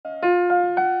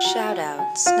Shout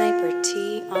out Sniper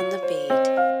T on the beat.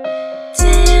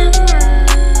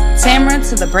 Tamara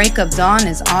to the break of dawn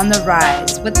is on the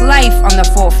rise, with life on the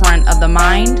forefront of the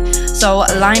mind. So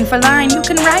line for line, you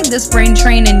can ride this brain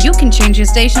train and you can change your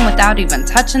station without even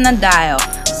touching the dial.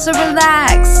 So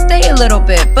relax, stay a little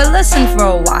bit, but listen for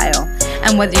a while.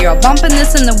 And whether you're bumping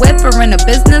this in the whip or in a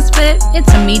business fit,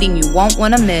 it's a meeting you won't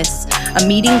want to miss. A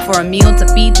meeting for a meal to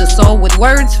feed the soul with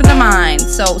words for the mind.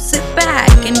 So sit back,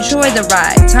 enjoy the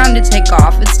ride. Time to take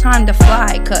off, it's time to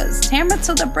fly. Cause Tamara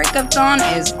till the break of dawn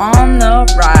is on the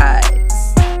rise.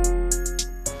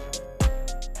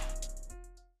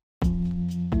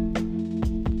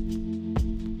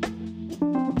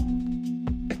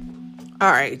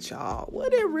 All right, y'all.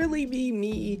 Would it really be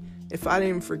me if I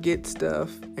didn't forget stuff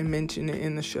and mention it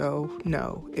in the show?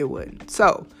 No, it wouldn't.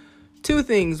 So, two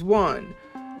things. One,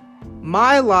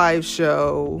 my live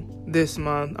show this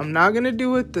month, I'm not going to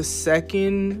do it the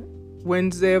second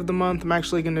Wednesday of the month. I'm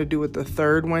actually going to do it the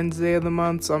third Wednesday of the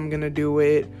month. So I'm going to do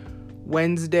it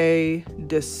Wednesday,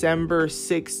 December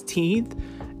 16th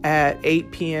at 8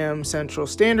 p.m. Central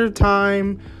Standard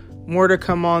Time. More to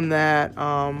come on that.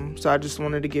 So I just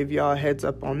wanted to give y'all a heads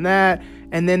up on that.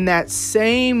 And then that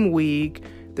same week,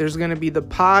 there's going to be the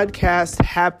podcast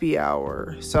happy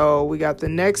hour. So we got the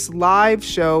next live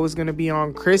show is going to be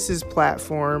on Chris's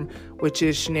platform, which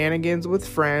is Shenanigans with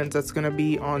Friends. That's going to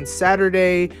be on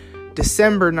Saturday,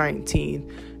 December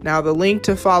 19th. Now, the link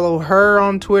to follow her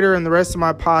on Twitter and the rest of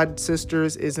my pod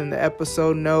sisters is in the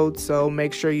episode notes. So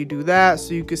make sure you do that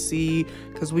so you can see,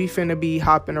 because we finna be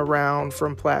hopping around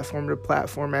from platform to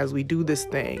platform as we do this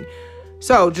thing.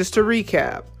 So just to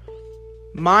recap,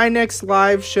 my next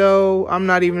live show, I'm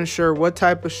not even sure what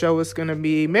type of show it's going to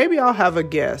be. Maybe I'll have a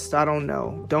guest. I don't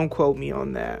know. Don't quote me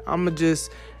on that.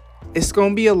 It's going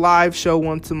to be a live show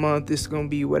once a month. It's going to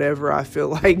be whatever I feel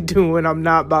like doing. I'm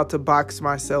not about to box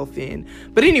myself in.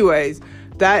 But anyways,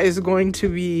 that is going to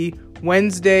be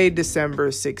Wednesday, December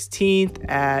 16th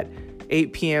at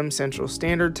 8 p.m. Central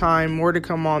Standard Time. More to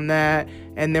come on that.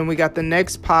 And then we got the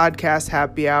next podcast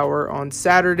happy hour on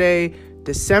Saturday,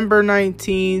 December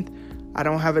 19th. I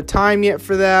don't have a time yet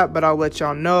for that, but I'll let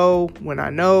y'all know when I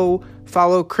know.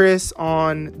 Follow Chris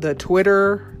on the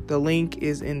Twitter. The link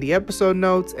is in the episode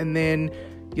notes, and then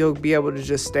you'll be able to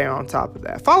just stay on top of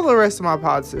that. Follow the rest of my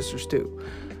pod sisters too.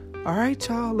 All right,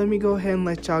 y'all. Let me go ahead and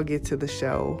let y'all get to the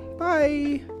show.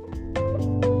 Bye.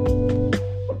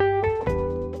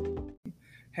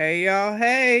 Hey, y'all.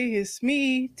 Hey, it's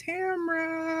me,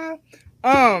 Tamara.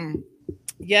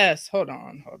 Yes, hold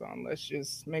on. Let's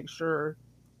just make sure.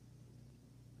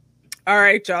 All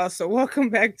right, y'all. So welcome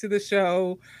back to the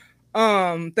show.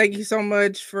 Thank you so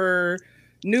much for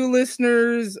new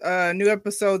listeners, new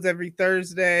episodes every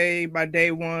Thursday. My day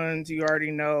ones, you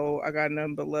already know I got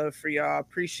nothing but love for y'all.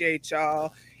 Appreciate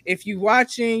y'all. If you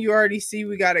watching, you already see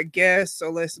we got a guest,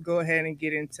 so let's go ahead and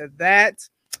get into that.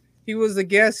 He was a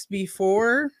guest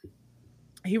before.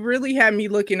 He really had me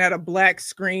looking at a black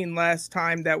screen last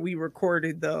time that we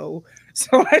recorded, though.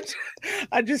 So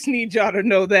I just need y'all to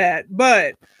know that.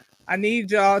 But I need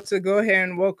y'all to go ahead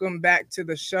and welcome back to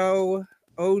the show.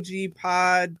 OG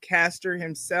podcaster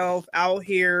himself, out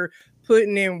here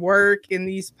putting in work in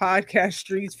these podcast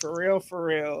streets for real.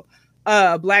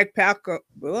 Black Paco.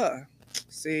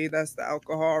 See, that's the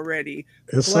alcohol already.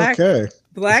 It's okay.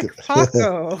 Black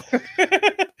Paco.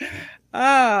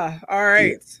 All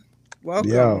right. Yeah.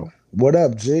 Welcome. Yo, what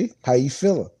up, G? How you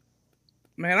feeling?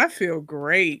 Man, I feel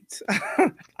great.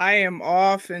 I am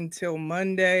off until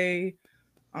Monday.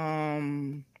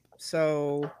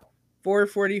 So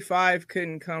 4:45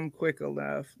 couldn't come quick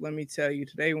enough. Let me tell you,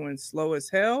 today went slow as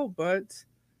hell, but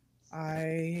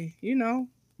I,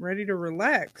 ready to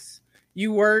relax.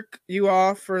 You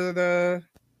off for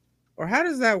or how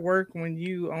does that work when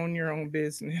you own your own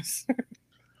business?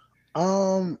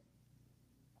 I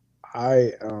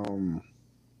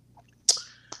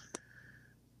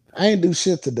ain't do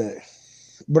shit today,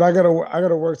 but I gotta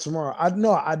work tomorrow. I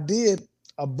know I did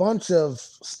a bunch of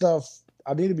stuff.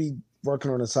 I need to be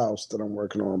working on this house that I'm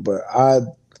working on, but I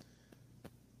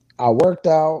worked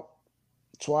out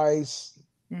twice.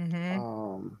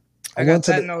 Mm-hmm. I went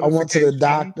to the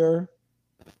doctor.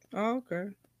 Oh, okay.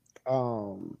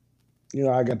 I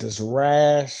got this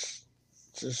rash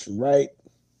just right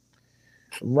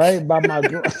by my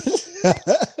What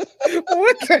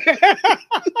the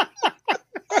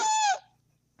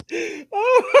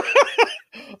Oh,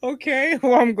 okay.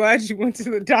 Well, I'm glad you went to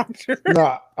the doctor.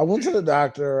 No, I went to the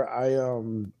doctor.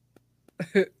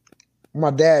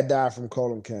 My dad died from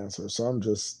colon cancer, so I'm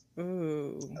just a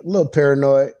little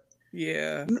paranoid.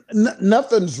 Yeah.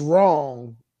 Nothing's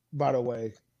wrong, by the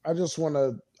way. I just want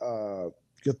to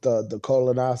get the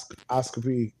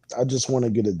colonoscopy. I just want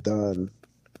to get it done.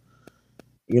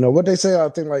 You know what they say? I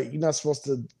think like you're not supposed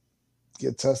to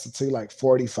get tested till like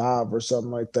 45 or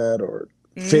something like that, or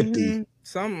 50.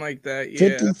 Something like that, yeah.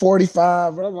 50,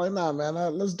 45. But I'm like, nah, man,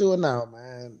 let's do it now,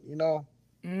 man. You know,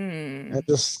 and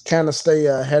just kind of stay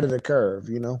ahead of the curve,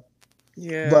 you know.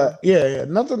 Yeah. But yeah,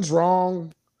 nothing's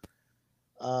wrong.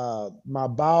 My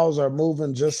bowels are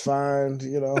moving just fine,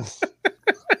 you know.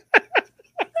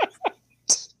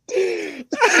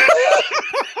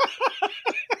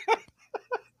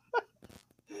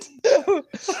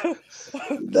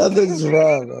 Nothing's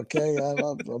wrong, okay?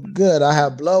 I'm good. I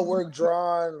have blood work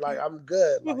drawn. Like, I'm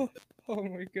good. Like, oh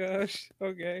my gosh.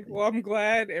 Okay. Well, I'm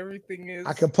glad everything is.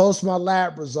 I can post my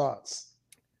lab results.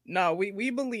 No, we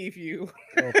believe you.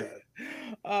 Okay.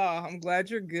 I'm glad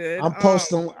you're good. I'm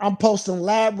posting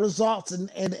lab results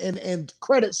and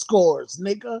credit scores,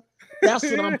 nigga. That's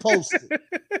what I'm posting.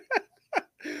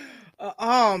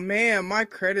 Oh man, my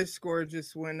credit score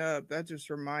just went up. That just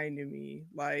reminded me.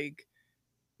 Like,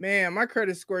 man, my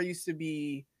credit score used to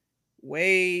be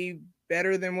way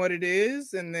better than what it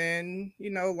is, and then you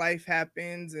know life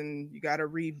happens and you got to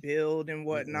rebuild and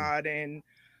whatnot, and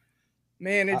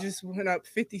man, it just went up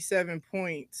 57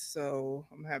 points, so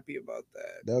I'm happy about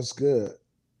that. That's good.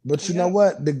 But you know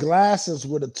what? The glasses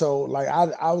would have told. Like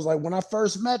I was like, when I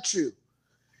first met you,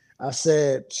 I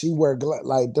said she wear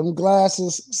like them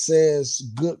glasses says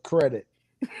good credit.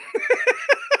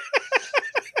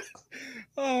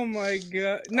 Oh my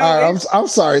god! No, all right, I'm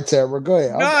sorry, Tara. Go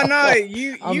ahead. No,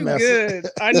 you good.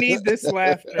 I need this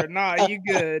laughter. Nah, you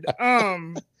good.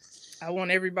 I want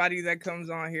everybody that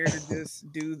comes on here to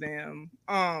just do them.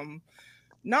 I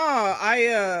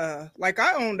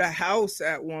owned a house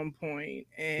at one point,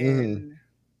 and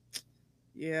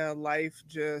yeah, life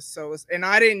just and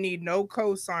I didn't need no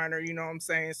cosigner, you know what I'm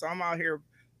saying? So I'm out here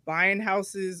buying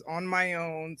houses on my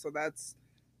own, so that's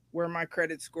where my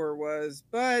credit score was.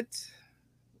 But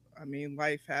I mean,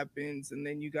 life happens, and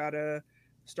then you gotta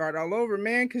start all over,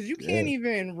 man, because you can't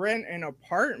even rent an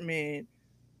apartment.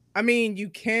 I mean, you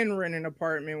can rent an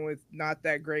apartment with not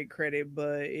that great credit,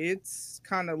 but it's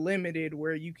kind of limited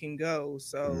where you can go.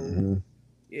 So,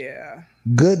 yeah.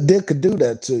 Good dick could do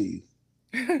that to you.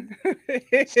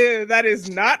 That is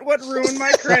not what ruined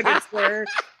my credit score,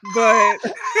 but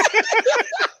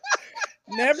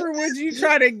never would you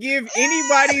try to give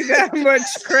anybody that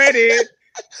much credit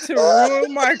to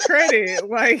ruin my credit.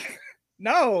 Like,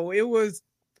 no, it was,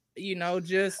 you know,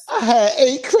 just I had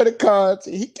 8 credit cards.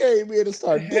 And he came in and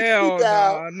started dicking me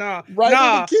down. No, right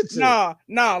in the kitchen.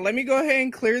 No. Let me go ahead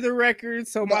and clear the record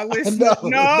so my listeners.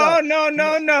 No,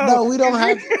 we don't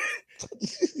have.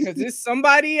 Because there's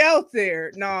somebody out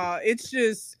there. No, it's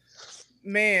just,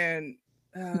 man.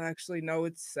 Actually, no,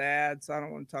 it's sad, so I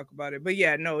don't want to talk about it. But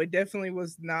yeah, no, it definitely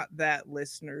was not that.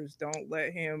 Listeners, don't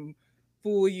let him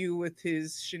fool you with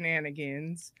his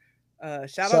shenanigans.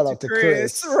 Shout out to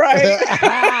Chris. Right?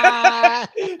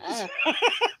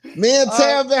 Me and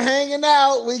Tam been hanging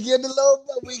out. We get a little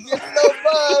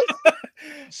buzz.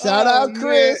 Shout out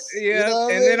Chris. Man. Yeah, you know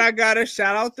and then I gotta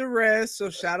shout out the rest. So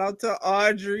shout out to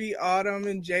Audrey, Autumn,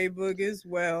 and J Boog as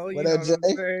well. What up,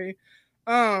 Jay?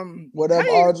 What up,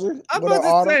 Audrey? I'm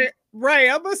about to say, right.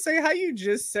 I'm about to say how you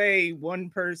just say one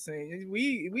person.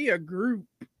 We a group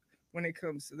when it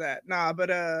comes to that. Nah,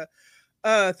 but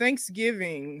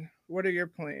Thanksgiving. What are your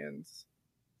plans?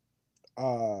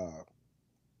 I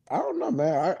don't know,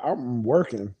 man. I'm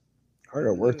working. I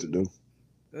got work to do.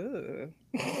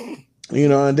 You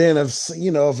know, and then if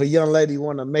a young lady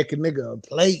want to make a nigga a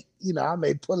plate, you know, I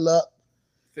may pull up.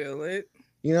 Feel it.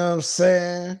 You know what I'm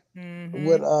saying?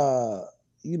 With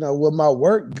with my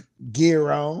work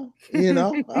gear on, you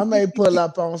know, I may pull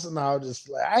up on some. I'll just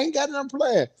play. I ain't got nothing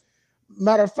playing.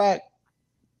 Matter of fact,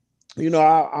 you know,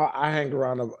 I hang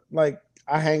around like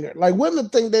women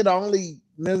think they're the only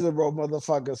miserable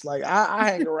motherfuckers. Like I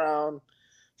hang around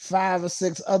 5 or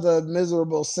 6 other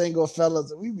miserable single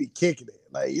fellas, and we be kicking it.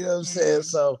 Like, you know what I'm saying?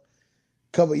 So a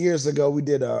couple years ago, we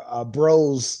did a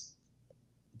bros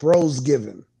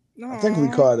giving. I think we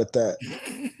called it that.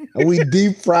 And we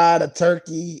deep fried a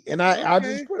turkey. And I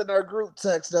just put in our group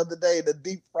text the other day, the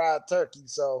deep fried turkey.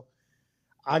 So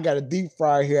I got a deep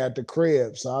fryer here at the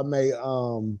crib. So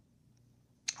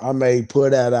I may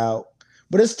put that out.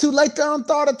 But it's too late to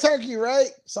unthaw the turkey,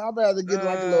 right? So I'd rather get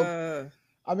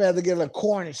a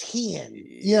Cornish hen.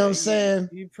 You know what I'm saying?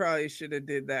 You probably should have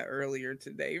did that earlier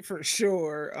today for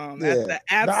sure. At the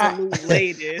absolute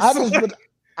latest.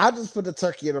 I just put the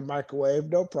turkey in the microwave,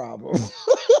 no problem.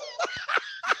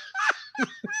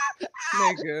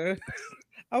 Nigga.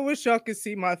 I wish y'all could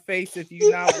see my face if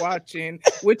you're not watching.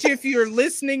 Which, if you're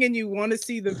listening and you want to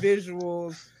see the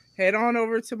visuals, head on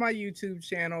over to my YouTube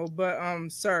channel. But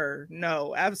sir,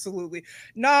 no, absolutely.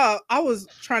 No, I was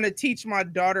trying to teach my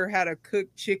daughter how to cook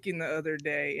chicken the other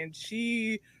day, and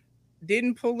she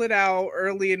didn't pull it out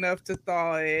early enough to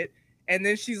thaw it. And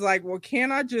then she's like, well,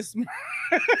 can I just microwave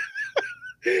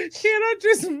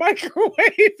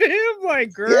it? I'm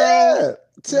like, girl, Yeah.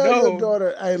 Tell no, your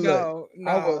daughter, hey, look,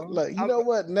 no, I would look, you know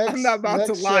what? I'm not about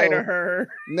to lie to her.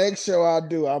 Next show I'll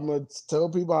do, I'm gonna tell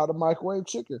people how to microwave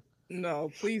chicken. No,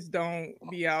 please don't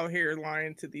be out here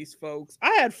lying to these folks.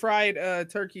 I had fried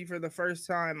turkey for the first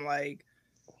time, like,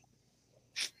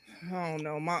 I don't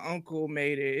know, my uncle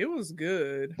made it. It was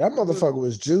good. That motherfucker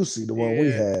was juicy, the one we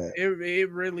had.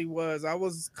 It really was. I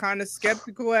was kind of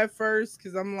skeptical at first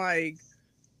because I'm like,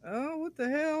 oh, what the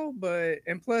hell?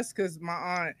 And plus, because my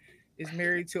aunt is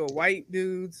married to a white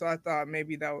dude, so I thought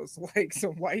maybe that was like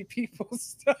some white people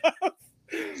stuff.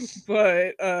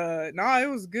 But no, it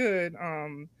was good.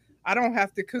 I don't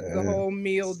have to cook the whole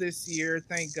meal this year,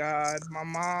 thank God. My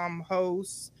mom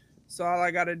hosts, so all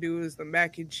I gotta do is the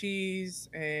mac and cheese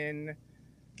and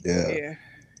yeah.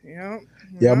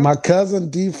 My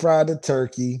cousin deep fried the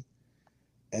turkey,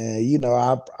 and you know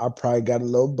I probably got a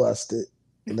little busted.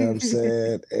 You know what I'm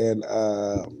saying? And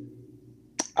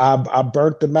I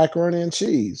burnt the macaroni and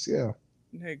cheese. Yeah,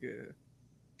 nigga.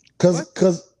 Cause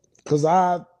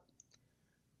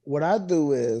what I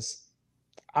do is,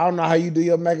 I don't know how you do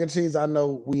your mac and cheese. I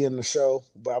know we in the show,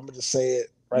 but I'm gonna just say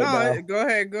it right now. Go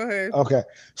ahead. Okay,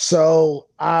 so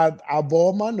I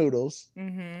boil my noodles,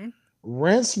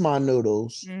 rinse my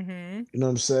noodles. You know what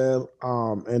I'm saying?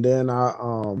 And then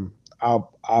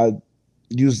I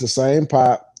use the same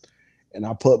pot, and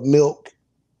I put milk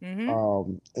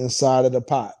inside of the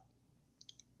pot,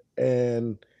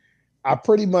 and I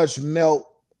pretty much melt,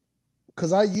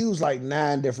 because I use like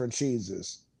 9 different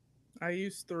cheeses. I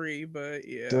use 3, but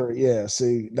yeah. 3, yeah.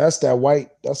 See, that's that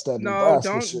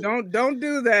Nebraska shit. Don't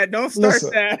do that. Don't start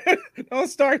that. Don't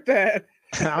start that.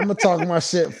 I'm gonna talk my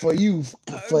shit for you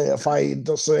so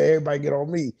everybody get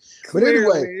on me. Clearly.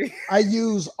 But anyway, I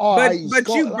use but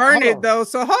you burn it though.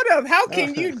 So hold up, how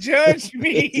can you judge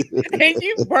me and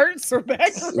you burn some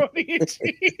macaroni and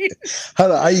cheese?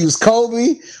 Hold on, I use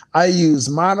Kobe, I use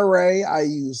Monterey, I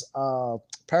use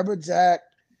pepper jack.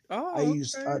 I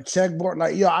use checkboard.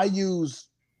 Like, I use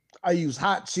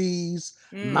hot cheese,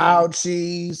 mild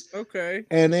cheese. Okay.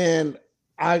 And then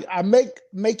I make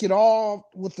it all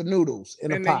with the noodles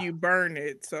in a pot. And then you burn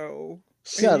it. So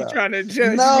shut up. Trying to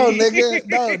judge me. Nigga.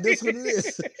 No, this what it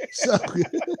is.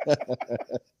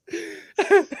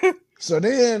 So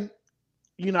then,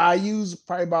 I use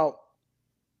probably about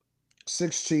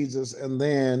 6 cheeses, and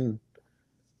then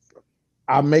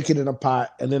I make it in a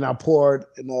pot, and then I pour it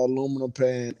in an aluminum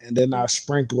pan, and then I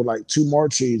sprinkle like 2 more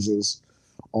cheeses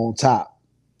on top.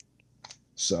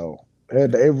 So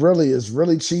it really is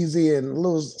really cheesy, and a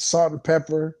little salt and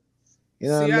pepper. You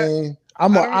know what I mean?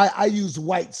 I use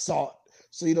white salt,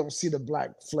 so you don't see the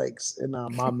black flakes in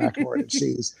my macaroni and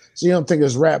cheese. So you don't think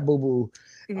it's rat boo boo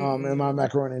in my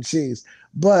macaroni and cheese.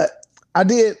 But I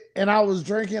did, and I was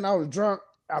drinking. I was drunk.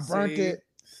 I burnt it.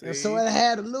 And so it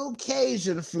had a little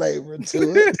Cajun flavor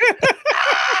to it.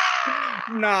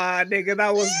 Nah, nigga,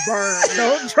 that was burnt.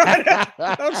 Don't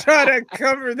try to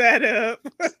cover that up.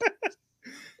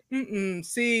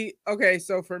 See, okay,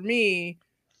 so for me,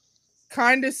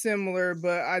 kind of similar,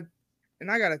 but I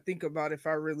gotta think about if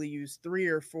I really use 3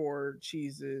 or 4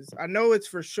 cheeses. I know it's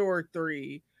for sure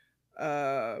 3,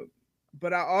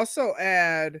 but I also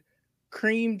add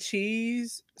cream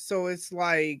cheese, so it's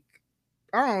like,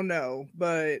 I don't know,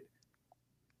 but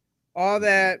all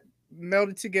that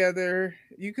melted together.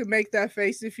 You could make that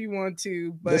face if you want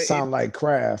to, but this sound like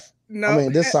Kraft. No, I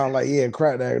mean, this sound like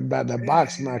Kraft about the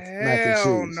box mac and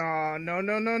cheese. No.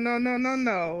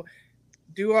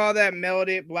 Do all that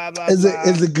melted, blah blah. Is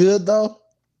it good though?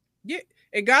 Yeah,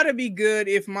 it gotta be good.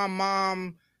 If my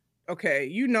mom, okay,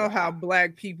 you know how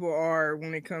black people are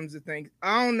when it comes to things.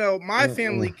 I don't know. My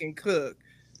family can cook.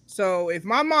 So if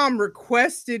my mom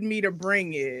requested me to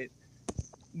bring it,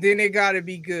 then it got to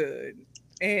be good.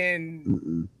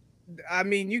 And I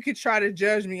mean, you could try to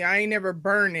judge me. I ain't never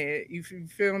burn it. You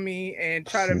feel me? And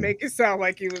try to make it sound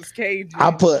like it was Cajun.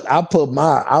 I put my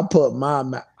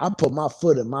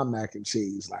foot in my mac and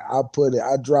cheese. Like I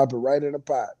drop it right in the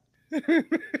pot.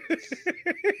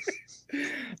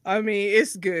 I mean,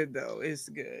 it's good though. It's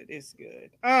good.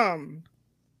 All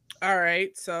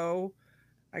right, so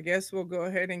I guess we'll go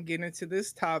ahead and get into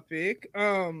this topic.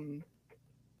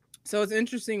 So it's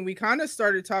interesting. We kind of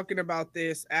started talking about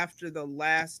this after the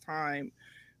last time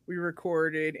we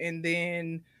recorded, and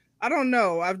then I don't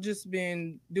know. I've just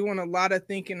been doing a lot of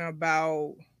thinking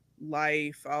about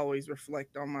life. I always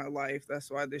reflect on my life. That's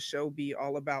why this show be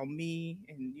all about me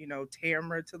and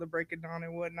Tamara to the break of dawn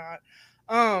and whatnot.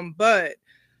 But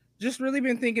just really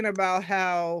been thinking about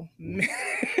how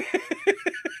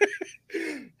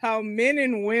how men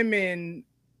and women,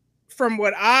 from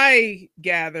what I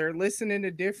gather, listening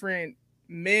to different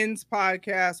men's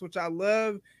podcasts, which I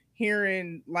love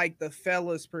hearing like the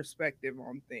fellas' perspective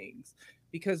on things,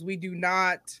 because we do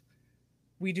not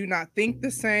think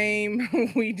the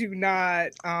same. We do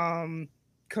not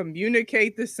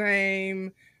communicate the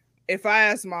same. If I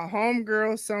ask my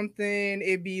homegirl something,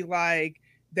 it'd be like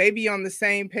they be on the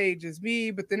same page as me.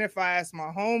 But then if I ask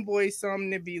my homeboy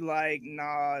something, it'd be like,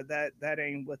 nah, that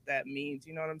ain't what that means.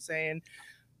 You know what I'm saying?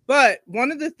 But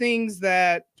one of the things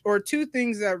that, or two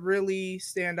things that really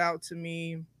stand out to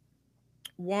me,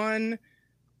 one,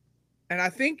 and I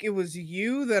think it was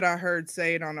you that I heard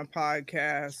say it on a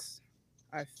podcast,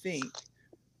 I think,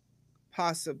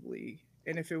 possibly.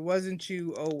 And if it wasn't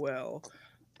you, oh well.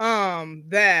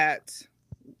 That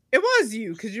it was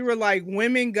you, because you were like,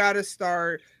 women gotta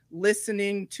start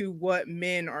listening to what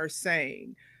men are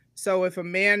saying. So if a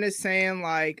man is saying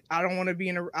like, I don't want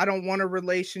a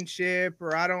relationship,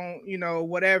 or I don't,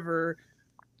 whatever.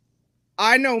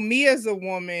 I know me as a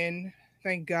woman,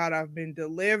 thank God I've been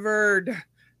delivered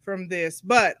from this,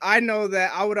 but I know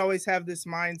that I would always have this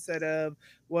mindset of,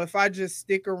 well, if I just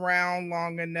stick around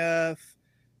long enough,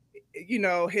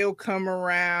 he'll come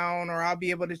around, or I'll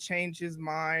be able to change his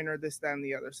mind, or this, that, and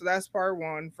the other. So that's part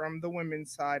one from the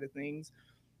women's side of things.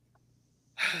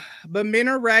 But men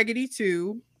are raggedy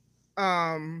too.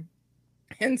 Um,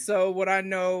 and so what I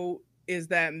know is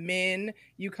that men,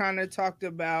 you kind of talked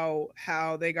about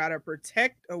how they got to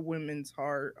protect a woman's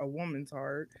heart,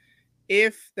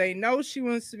 if they know she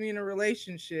wants to be in a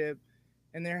relationship.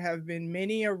 And there have been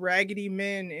many a raggedy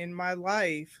men in my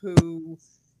life who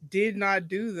did not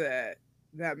do that.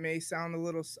 That may sound a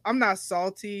little, I'm not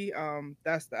salty.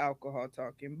 That's the alcohol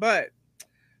talking. But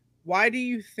why do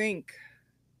you think,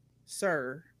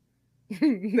 sir,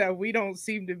 that we don't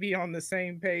seem to be on the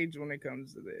same page when it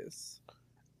comes to this?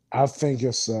 I think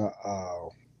it's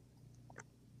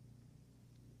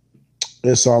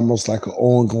almost like an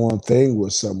ongoing thing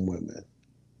with some women,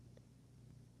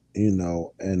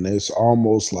 and it's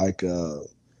almost like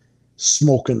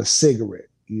smoking a cigarette,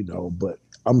 but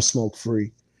I'm smoke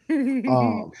free. Sorry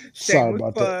Shameless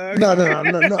about that.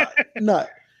 plug.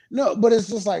 No. But it's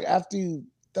just like after you,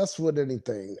 that's what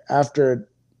anything after,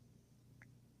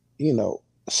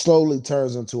 slowly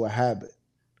turns into a habit.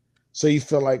 So you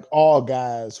feel like all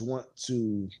guys want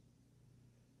to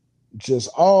just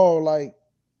all like,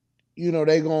 I'm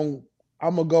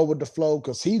gonna go with the flow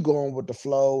because he going with the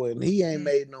flow and he ain't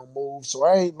made no move. So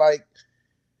I ain't like,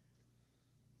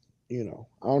 I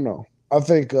don't know. I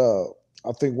think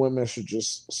women should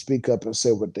just speak up and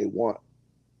say what they want.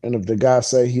 And if the guy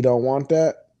say he don't want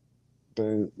that,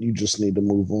 then you just need to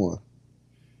move on.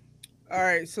 All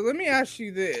right, so let me ask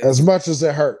you this. As much as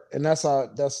it hurt, and that's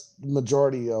the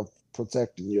majority of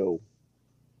protecting your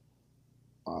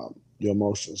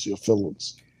emotions, your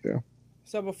feelings. Yeah.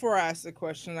 So before I ask the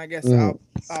question, I guess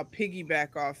I'll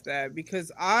piggyback off that,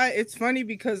 because it's funny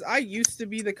because I used to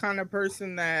be the kind of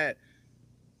person that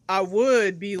I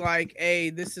would be like, hey,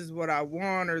 this is what I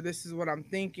want, or this is what I'm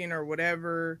thinking, or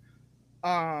whatever.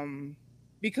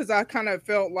 Because I kind of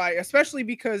felt like, especially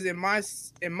because in my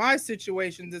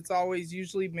situations, it's always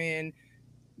usually been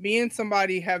me and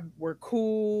somebody were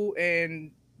cool,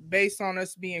 and based on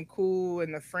us being cool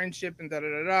and the friendship and da da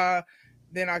da da,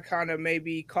 then I kind of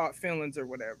maybe caught feelings or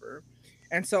whatever.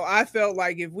 And so I felt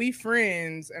like if we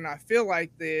friends and I feel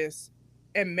like this,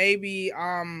 and maybe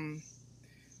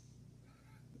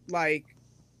like,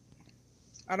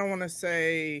 I don't want to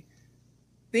say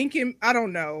thinking, I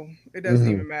don't know, it doesn't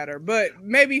even matter, but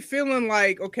maybe feeling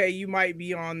like, okay, you might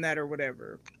be on that or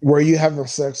whatever. Were you having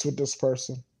sex with this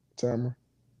person, Tamara?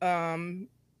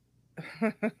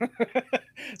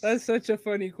 That's such a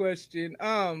funny question.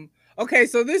 Okay,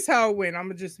 so this how it went. I'm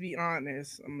gonna just be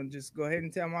honest. I'm gonna just go ahead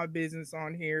and tell my business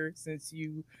on here, since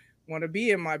you want to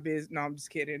be in my business. No, I'm just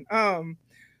kidding.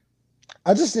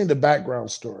 I just need the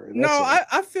background story. No,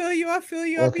 I feel you.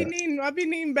 Okay. I'll be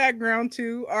needing background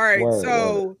too. All right.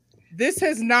 Word. This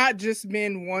has not just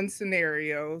been one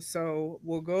scenario, so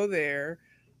we'll go there.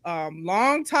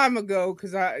 Long time ago,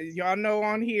 because y'all know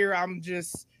on here I'm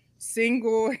just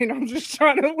single and I'm just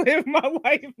trying to live my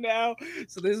life now.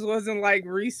 So this wasn't like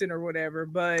recent or whatever,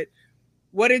 but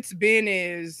what it's been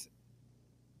is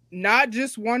not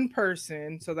just one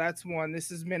person. So that's one.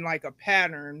 This has been like a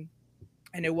pattern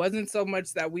And it wasn't so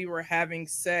much that we were having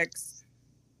sex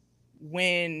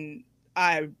when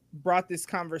I brought this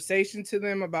conversation to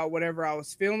them about whatever I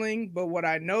was feeling, but what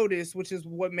I noticed, which is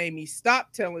what made me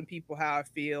stop telling people how I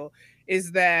feel,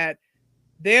 is that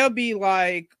they'll be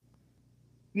like,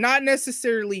 not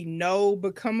necessarily no,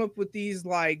 but come up with these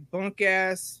like bunk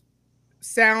ass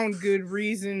sound good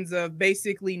reasons of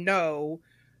basically no,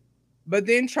 but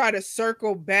then try to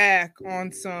circle back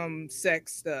on some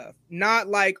sex stuff. Not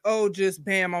like, oh, just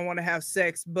bam, I want to have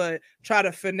sex, but try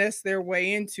to finesse their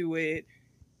way into it.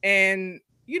 And,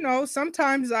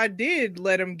 sometimes I did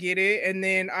let them get it. And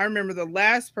then I remember the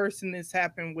last person this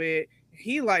happened with,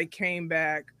 he like came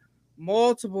back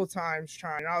multiple times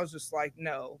trying. I was just like,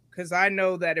 no, because I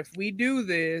know that if we do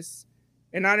this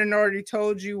and I done already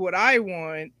told you what I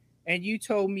want and you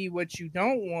told me what you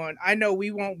don't want, I know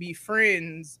we won't be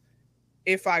friends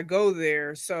if I go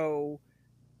there. So,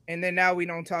 and then now we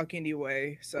don't talk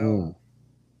anyway. So,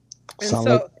 and Sound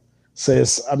so, like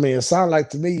says. I mean, it sounded like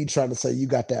to me you trying to say you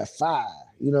got that fire.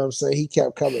 You know what I'm saying? He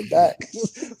kept coming back.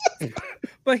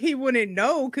 but he wouldn't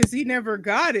know because he never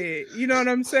got it. You know what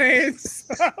I'm saying?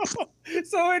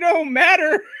 So it don't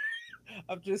matter.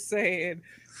 I'm just saying.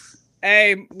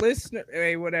 Hey, listener.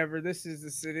 Hey, whatever. It is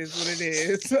what it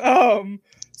is.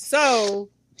 So,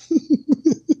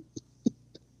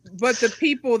 but the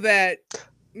people that,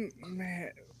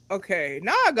 man, okay,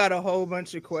 now I got a whole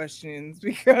bunch of questions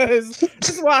because this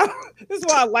is why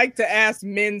I like to ask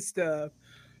men stuff.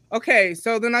 Okay,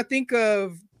 so then I think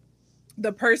of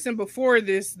the person before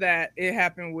this that it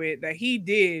happened with, that he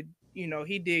did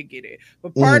get it.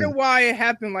 But part of why it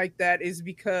happened like that is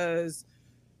because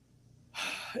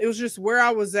it was just where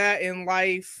I was at in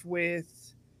life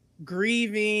with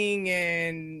grieving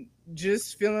and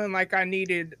just feeling like I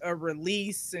needed a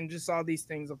release and just all these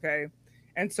things, okay?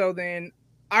 And so then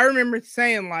I remember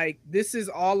saying, like, this is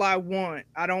all I want.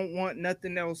 I don't want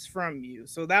nothing else from you.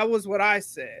 So that was what I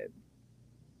said.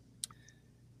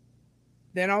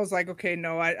 Then I was like, okay,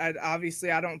 no, I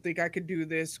obviously I don't think I could do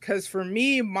this. Because for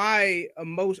me, my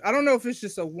emotion, I don't know if it's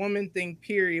just a woman thing,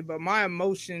 period, but my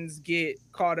emotions get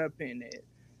caught up in it.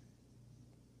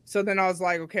 So then I was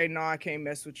like, okay, no, I can't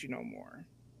mess with you no more.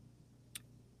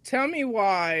 Tell me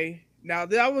why. Now,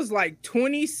 that was like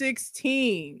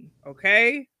 2016,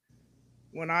 okay?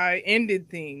 When I ended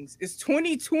things. It's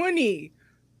 2020.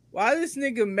 Why this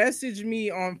nigga messaged me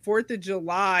on 4th of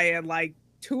July at like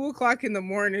 2:00 in the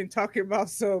morning talking about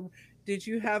did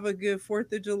you have a good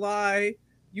 4th of July?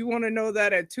 You want to know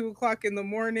that at 2:00 in the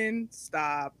morning?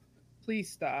 Stop. Please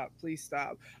stop. Please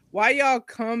stop. Why y'all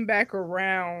come back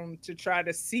around to try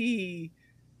to see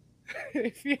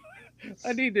if you,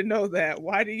 I need to know that.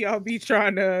 Why do y'all be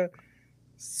trying to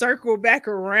circle back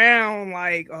around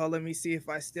like, oh, let me see if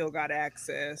I still got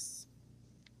access?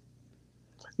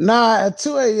 Nah, at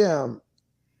 2 a.m.,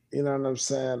 you know what I'm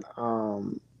saying?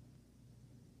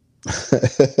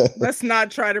 Let's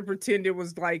not try to pretend it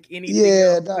was like anything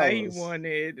yeah, else that he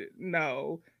wanted.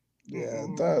 No. Yeah,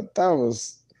 that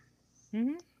was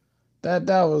Mm-hmm. that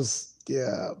was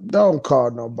yeah. Don't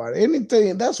call nobody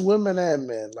anything. That's women and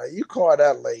men. Like you call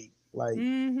that late. Like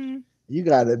you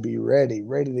got to be ready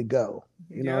to go.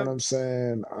 You know what I'm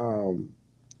saying?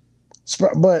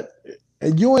 But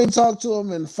and you ain't talked to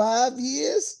him in 5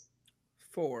 years.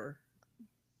 4.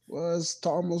 Was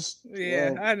almost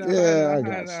yeah. Well, I know. yeah, I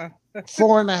got know.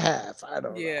 4.5. I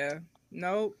don't know. Yeah.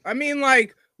 No. I mean,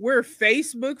 like, we're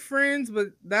Facebook friends, but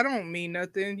that don't mean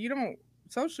nothing. You don't.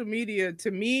 Social media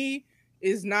to me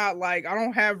is not like, I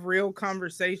don't have real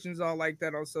conversations all like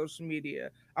that on social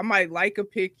media. I might like a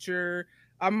picture.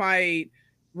 I might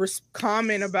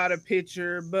comment about a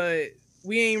picture, but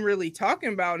we ain't really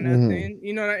talking about nothing,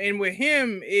 you know. And with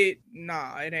him, it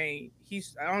ain't.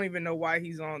 I don't even know why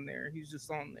he's on there. He's just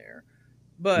on there.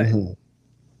 But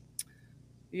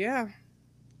yeah,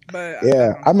 but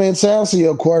yeah. I mean, to answer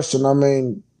your question, I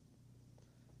mean,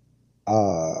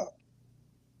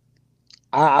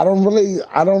 I don't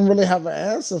really have an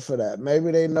answer for that.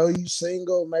 Maybe they know you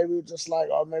single. Maybe just like,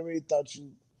 or maybe they thought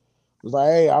you was like,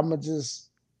 hey, I'ma just,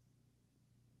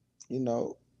 you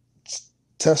know,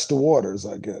 test the waters,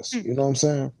 I guess. You know what I'm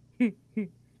saying?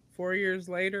 4 years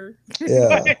later.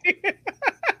 Yeah.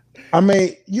 I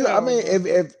mean,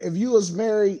 if you was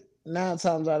married 9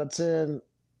 times out of 10,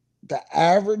 the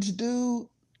average dude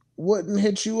wouldn't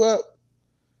hit you up.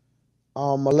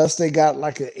 Unless they got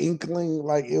like an inkling,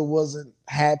 like it wasn't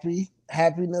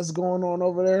happiness going on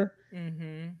over there.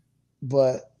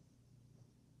 But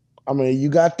I mean, you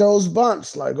got those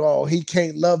bunch like, oh, he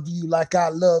can't love you like I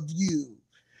love you.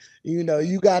 You know,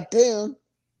 you got them,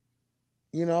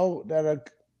 you know, that'll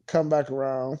come back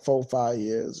around 4 or 5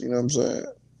 years. You know what I'm saying?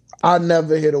 I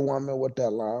never hit a woman with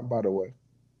that line, by the way.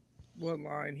 What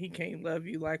line? He can't love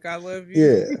you like I love you.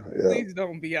 Yeah, yeah. Please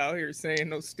don't be out here saying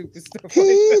no stupid stuff like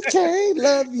He that. can't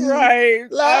love you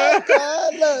Right. like I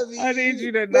love you. I need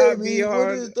you to not be Baby, what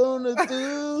on. it's gonna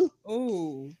do?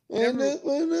 Oh, And never. it's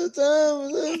when the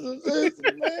time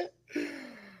is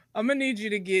I'm gonna need you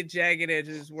to get Jagged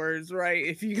Edge's words right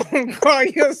if you gonna call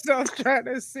yourself trying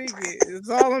to sing it. That's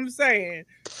all I'm saying.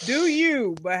 Do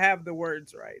you, but have the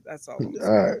words right. That's all I'm saying.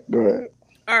 All right, go ahead.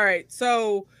 All right.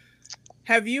 So,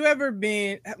 have you ever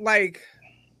been like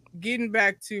getting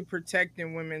back to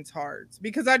protecting women's hearts?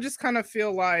 Because I just kind of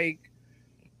feel like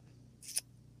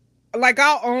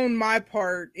I'll own my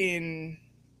part in,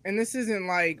 and this isn't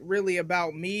like really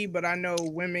about me, but I know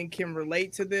women can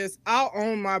relate to this. I'll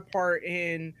own my part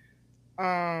in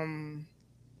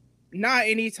not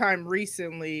anytime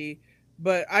recently,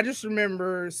 but I just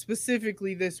remember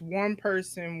specifically this one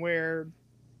person where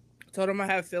I told him I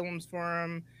have feelings for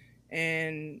him,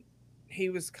 and he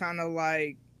was kind of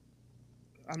like,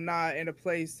 I'm not in a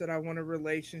place that I want a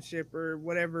relationship or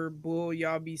whatever bull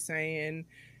y'all be saying.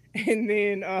 And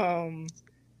then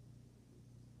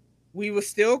we were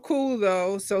still cool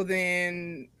though. So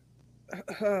then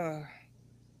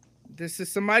this is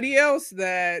somebody else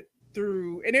that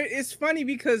through, and it's funny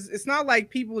because it's not like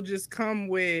people just come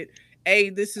with, hey,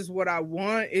 this is what I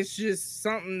want. It's just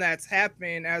something that's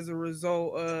happened as a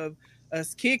result of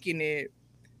us kicking it.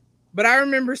 But I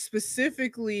remember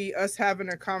specifically us having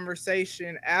a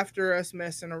conversation after us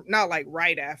messing around, not like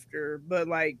right after, but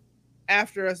like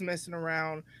after us messing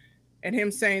around, and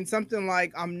him saying something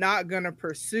like, I'm not going to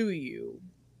pursue you.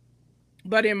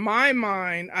 But in my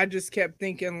mind, I just kept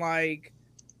thinking like,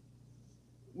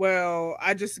 well,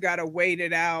 I just got to wait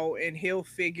it out and he'll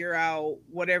figure out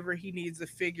whatever he needs to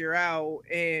figure out.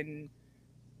 And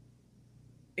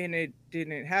it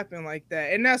didn't happen like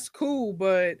that. And that's cool.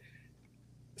 But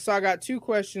so I got two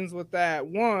questions with that.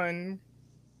 One,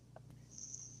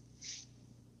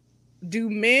 do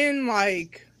men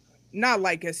like, not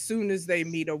like as soon as they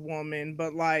meet a woman,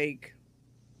 but like,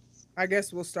 I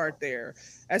guess we'll start there.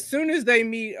 As soon as they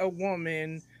meet a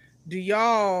woman, do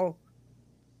y'all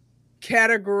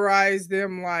categorize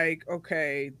them like,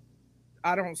 okay,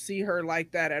 I don't see her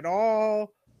like that at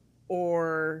all?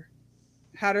 Or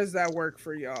how does that work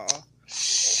for y'all?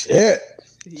 Shit.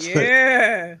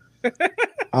 Yeah.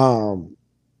 I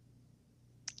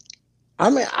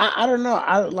mean, I don't know.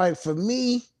 I like, for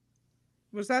me,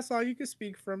 Was that's all you can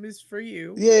speak from is for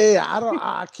you. yeah,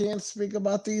 I can't speak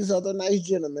about these other nice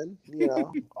gentlemen, you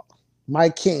know, my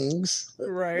kings.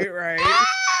 Right.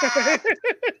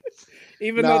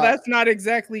 Even though that's not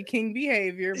exactly king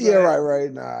behavior. But... Yeah,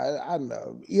 right. Nah, I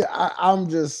know. Yeah, I'm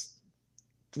just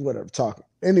whatever talking.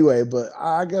 Anyway, but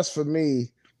I guess for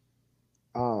me,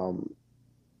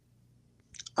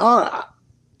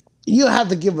 you have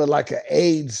to give it like an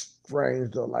age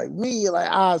range though. Like me, like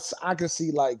I can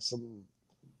see like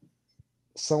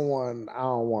someone I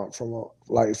don't want from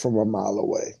a mile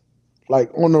away,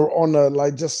 like on the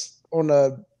like just on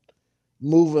a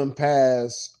moving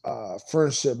past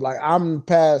friendship. Like I'm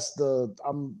past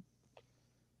I'm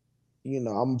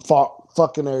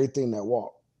fucking everything that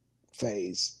walk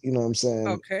phase. You know what I'm saying?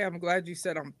 Okay, I'm glad you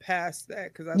said I'm past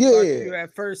that, because I thought you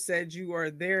at first said you are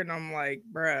there, and I'm like,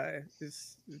 bruh,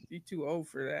 you too old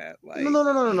for that. Like,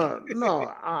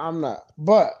 no, I'm not.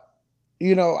 But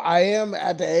I am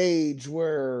at the age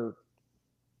where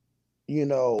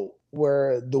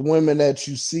where the women that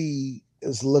you see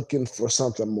is looking for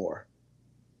something more.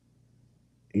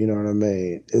 You know what I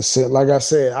mean? It's like I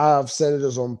said, I've said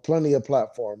it on plenty of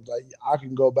platforms. Like I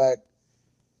can go back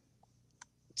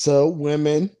to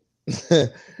women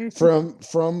from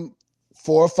 4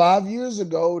 or 5 years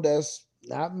ago that's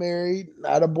not married,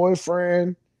 not a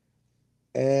boyfriend,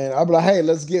 and I'll be like, hey,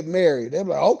 let's get married. They're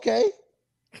like, okay.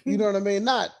 You know what I mean?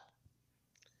 Not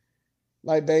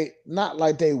like they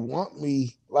want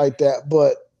me like that,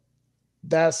 but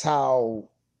that's how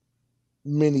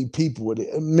many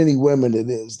women it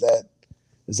is that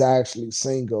is actually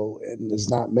single and is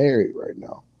not married right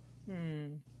now.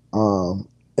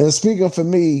 And speaking for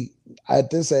me at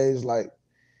this age, like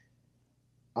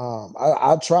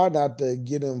I try not to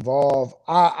get involved.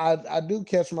 I do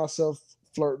catch myself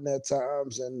flirting at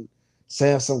times and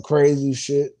saying some crazy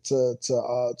shit to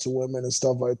women and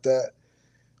stuff like that.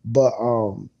 But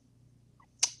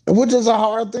which is a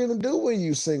hard thing to do when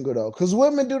you single though, because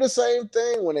women do the same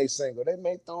thing when they single. They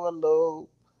may throw a little,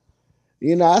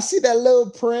 I see that little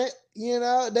print.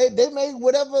 They make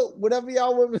whatever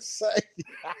y'all women say.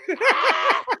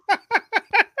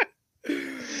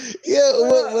 Yeah,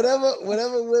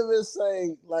 whatever women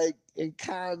say, like in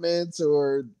comments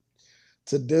or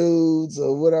to dudes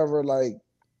or whatever. Like,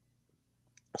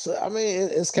 so I mean,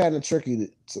 it's kind of tricky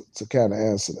to kind of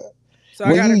answer that. So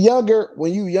I got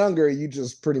When you younger, you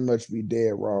just pretty much be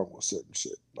dead wrong with certain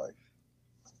shit. Like,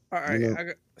 all you right.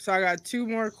 know, So I got two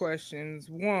more questions.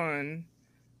 One,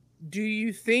 do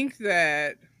you think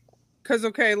that? Because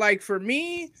okay, like for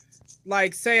me,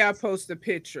 like say I post a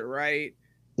picture, right?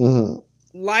 hmm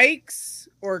Likes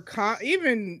or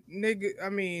even nigga, I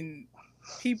mean,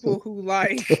 people who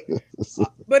like,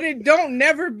 but it don't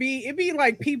never be. It be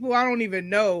like people I don't even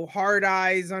know, hard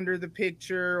eyes under the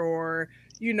picture, or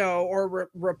or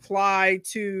reply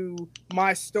to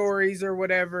my stories or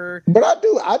whatever. but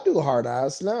I do hard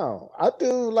eyes now. I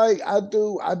do.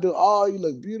 Oh, you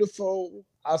look beautiful.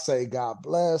 I say God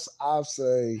bless. I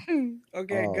say,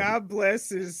 Okay, um, God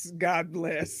bless is God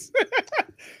bless.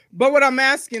 But what I'm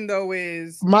asking though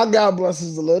is, my God bless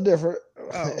is a little different.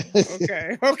 oh,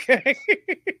 okay, okay.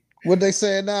 What they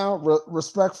say now,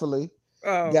 respectfully,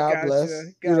 Oh, God gotcha,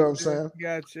 bless. You know what I'm gotcha, saying?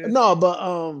 gotcha. No, but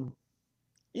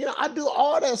I do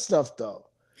all that stuff though.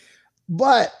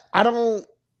 But I don't.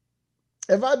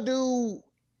 If I do,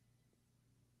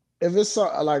 if it's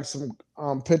like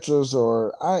some pictures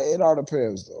or it all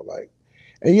depends though. Like,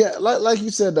 and yeah, like you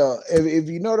said though, if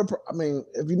you know I mean,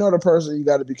 if you know the person, you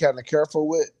got to be kind of careful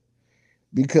with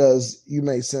because you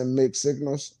may send mixed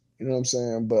signals. You know what I'm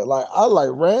saying? But like, I like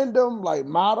random like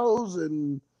models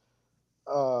and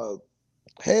uh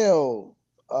hell,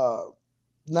 uh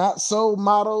not so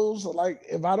models. Like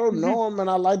if I don't know them and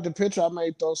I like the picture, I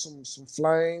may throw some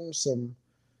flames,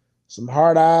 some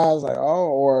hard eyes, like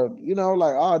or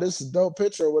like this is a dope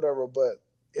picture or whatever. But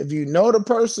if you know the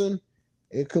person,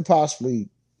 it could possibly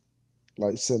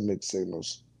like send mixed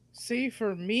signals. See,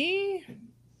 for me,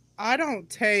 I don't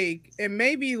take, and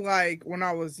maybe like when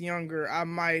I was younger, I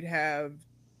might have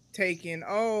taken,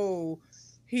 oh,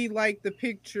 he liked the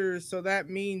picture, so that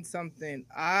means something.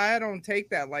 I don't take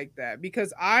that like that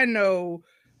because I know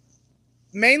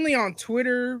mainly on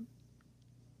Twitter,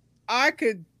 I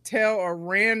could tell a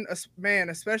man,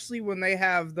 especially when they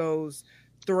have those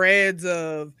threads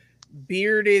of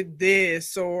bearded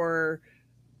this or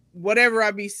whatever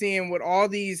I be seeing with all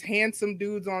these handsome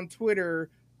dudes on Twitter.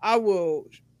 I will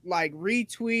like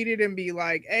retweet it and be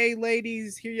like, "Hey,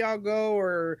 ladies, here y'all go,"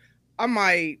 or I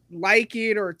might like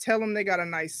it or tell them they got a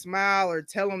nice smile or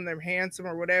tell them they're handsome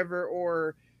or whatever,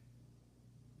 or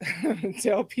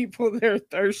tell people they're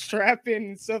thirst trapping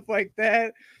and stuff like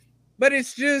that. But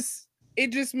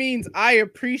it just means I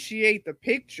appreciate the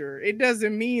picture. It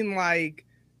doesn't mean like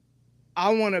I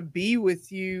want to be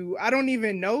with you. I don't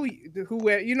even know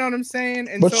who, you know what I'm saying?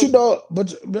 And But so,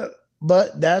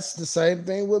 but that's the same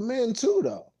thing with men too,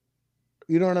 though.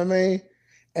 You know what I mean?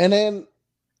 And then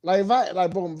like if I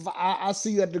like boom, if I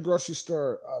see you at the grocery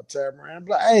store, Tamara, I'm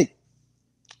like, hey,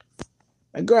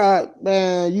 girl,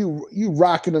 man, you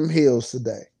rocking them heels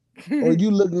today, or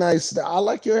you look nice today. I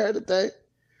like your hair today.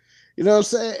 You know what I'm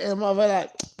saying? And my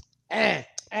like, ah,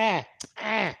 ah,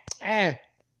 ah, ah.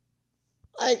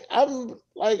 Like I'm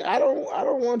like I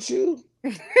don't want you.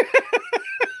 You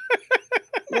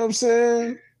know what I'm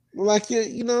saying? Like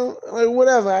like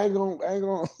whatever. I ain't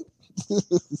gonna.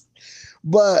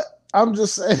 But I'm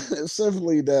just saying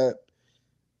simply that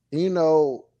you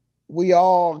know we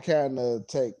all kind of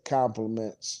take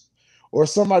compliments, or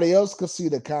somebody else could see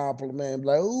the compliment and be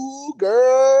like, "Ooh,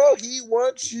 girl, he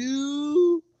wants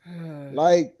you."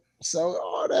 Like so,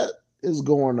 all that is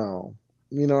going on.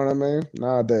 You know what I mean?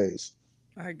 Nowadays.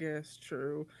 I guess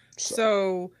true. So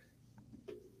So,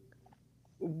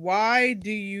 why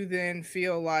do you then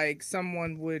feel like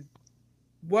someone would,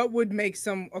 what would make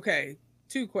okay,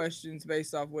 two questions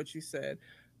based off what you said.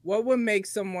 What would make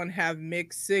someone have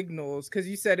mixed signals? Because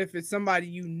you said if it's somebody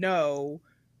you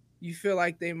feel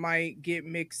like they might get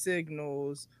mixed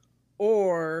signals.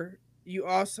 Or you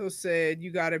also said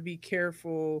you got to be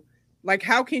careful. Like,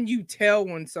 how can you tell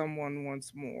when someone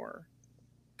wants more?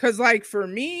 Because, like, for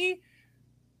me,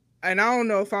 and I don't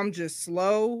know if I'm just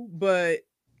slow, but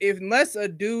if unless a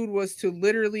dude was to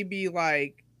literally be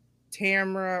like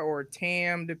Tamra or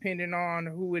Tam, depending on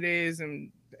who it is,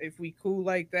 and if we cool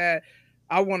like that,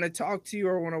 I want to talk to you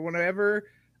or want to whatever.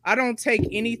 I don't take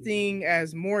anything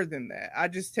as more than that. I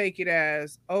just take it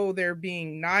as, oh, they're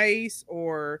being nice,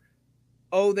 or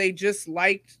oh, they just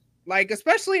liked, like,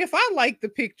 especially if I like the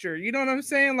picture, you know what I'm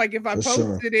saying? Like if I for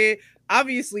sure. posted it,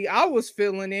 obviously I was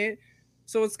feeling it.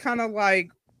 So it's kind of like,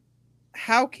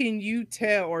 how can you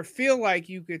tell or feel like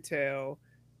you could tell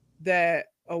that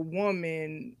a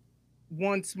woman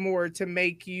wants more to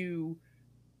make you,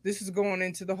 this is going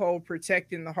into the whole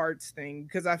protecting the hearts thing,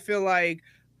 because I feel like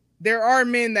there are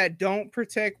men that don't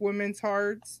protect women's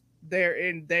hearts,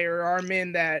 there are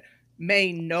men that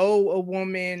may know a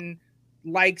woman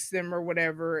likes them or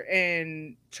whatever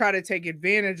and try to take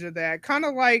advantage of that. Kind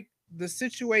of like the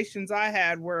situations I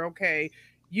had where, okay,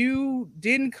 you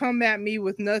didn't come at me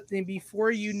with nothing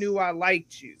before you knew I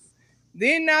liked you.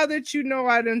 Then now that you know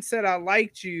I done said I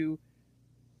liked you,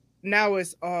 now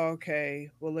it's, oh,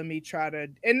 okay, well, let me try to,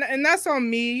 and that's on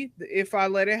me if I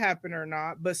let it happen or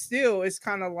not. But still, it's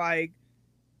kind of like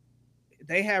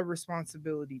they have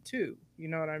responsibility too. You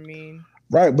know what I mean?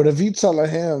 Right, but if you telling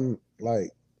him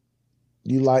like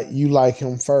you like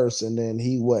him first, and then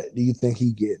he what? Do you think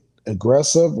he get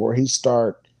aggressive or he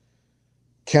start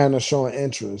kind of showing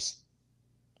interest?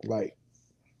 Like,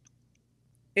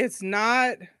 It's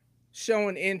not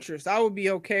showing interest. I would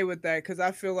be okay with that because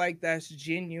I feel like that's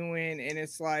genuine, and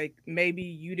it's like maybe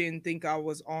you didn't think I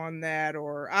was on that,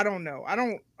 or I don't know. I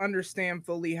don't understand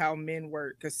fully how men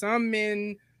work because some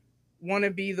men want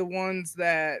to be the ones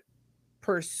that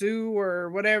pursue or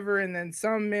whatever, and then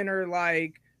some men are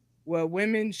like, well,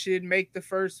 women should make the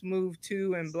first move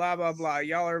too, and blah blah blah.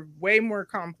 Y'all are way more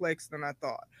complex than I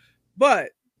thought.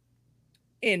 But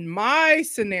in my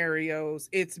scenarios,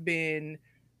 it's been,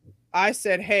 I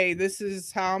said, hey, this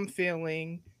is how I'm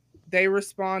feeling. They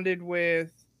responded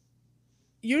with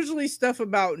usually stuff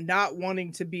about not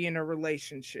wanting to be in a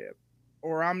relationship.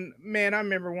 Or I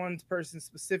remember one person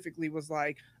specifically was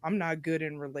like, I'm not good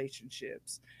in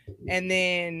relationships. And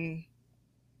then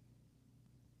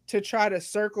to try to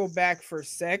circle back for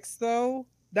sex, though,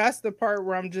 that's the part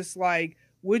where I'm just like,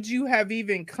 would you have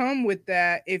even come with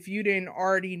that if you didn't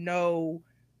already know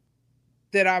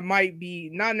that I might be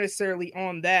not necessarily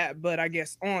on that, but I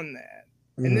guess on that?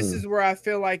 And this is where I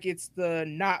feel like it's the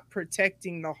not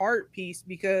protecting the heart piece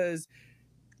because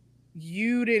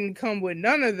you didn't come with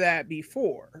none of that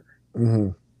before.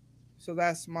 So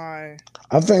that's my.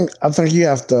 I think you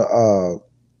have to.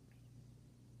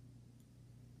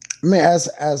 I mean,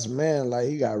 as man, like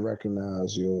you gotta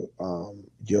recognize your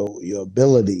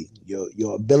ability,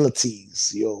 your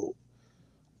abilities, your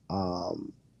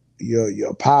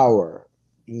power.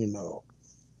 You know,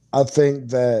 I think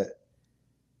that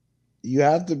you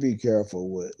have to be careful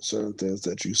with certain things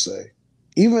that you say,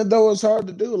 even though it's hard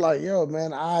to do. Like, yo,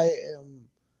 man, I am,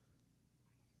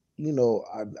 you know,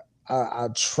 I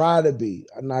try to be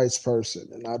a nice person,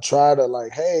 and I try to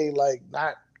like, hey, like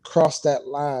not cross that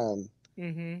line.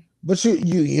 But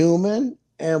you human,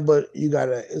 and but you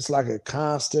gotta. It's like a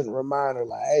constant reminder,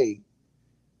 like, hey,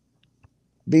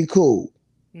 be cool.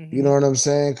 You know what I'm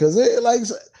saying? Because it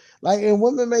like, and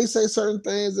women may say certain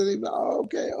things, and they go, oh,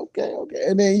 okay,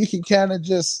 and then you can kind of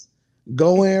just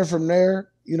go in from there.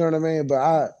 You know what I mean?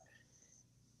 But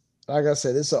like I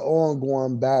said, it's an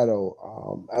ongoing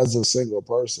battle as a single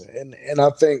person, and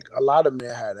I think a lot of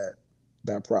men have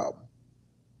that problem.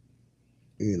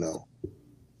 You know.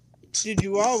 Did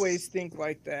you always think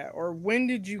like that, or when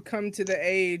did you come to the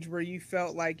age where you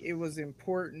felt like it was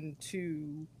important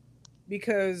to?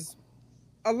 Because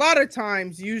a lot of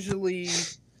times, usually,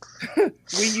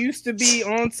 we used to be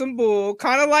on some bull,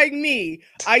 kind of like me.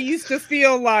 I used to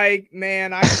feel like,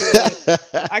 man,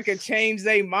 I could change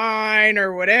their mind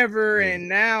or whatever, and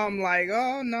now I'm like,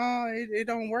 oh no, it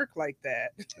don't work like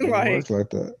that. Like, work like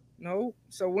that. No.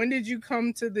 So when did you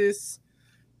come to this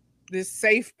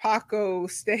safe Paco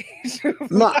stage?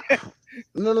 No.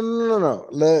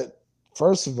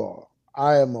 First of all,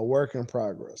 I am a work in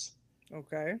progress.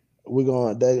 Okay. We're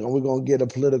gonna get a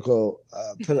politically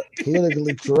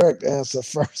correct answer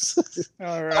first.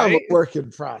 All right. I'm a work in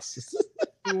process.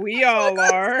 We all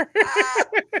are.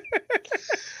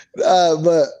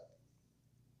 But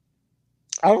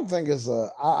I don't think it's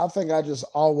I think I just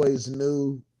always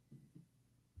knew,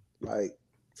 like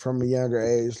from a younger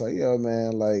age, like, yo,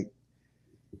 man, like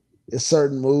it's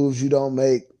certain moves you don't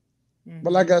make.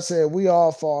 But like I said, we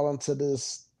all fall into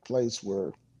this place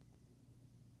where,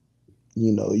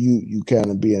 you know, you kind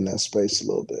of be in that space a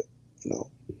little bit, you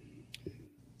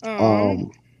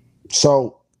know.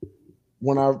 So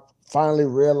when I finally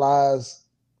realized,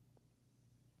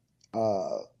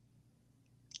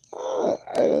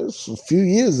 it's a few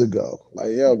years ago,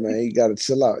 like, yo, man, you gotta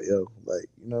chill out, yo. Like,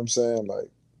 you know what I'm saying? Like,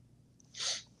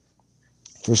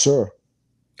 for sure.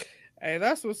 Hey,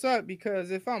 that's what's up, because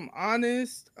if I'm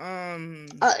honest, I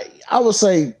would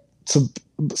say to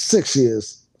 6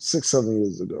 years, 6-7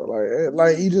 years ago.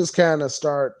 Like you just kind of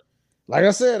start, like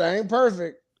I said, I ain't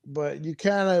perfect, but you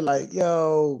kind of like,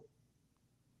 yo,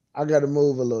 I got to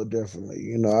move a little differently.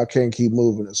 You know, I can't keep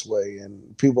moving this way,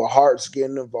 and people's hearts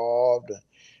getting involved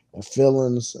and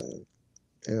feelings, and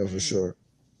yeah, for sure.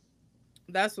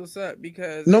 That's what's up,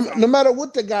 because no matter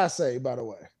what the guy say, by the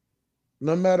way,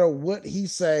 no matter what he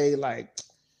say, like,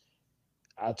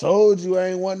 I told you I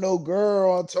ain't want no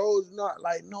girl. I told you not.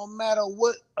 Like, no matter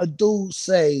what a dude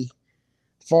say,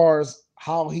 far as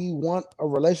how he want a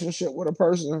relationship with a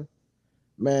person,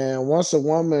 man, once a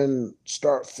woman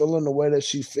start feeling the way that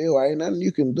she feel, ain't nothing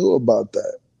you can do about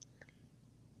that.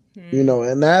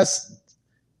 And that's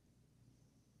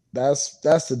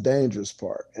the dangerous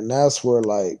part. And that's where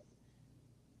like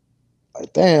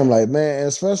damn, like man,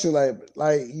 especially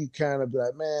like you kind of be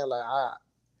like, man, like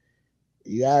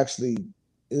you actually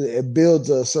it builds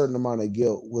a certain amount of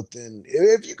guilt within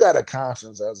if you got a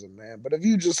conscience as a man. But if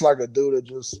you just like a dude that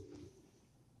just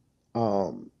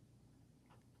um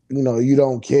you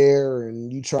don't care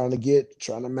and you trying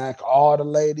to mac all the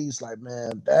ladies, like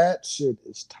man, that shit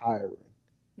is tiring.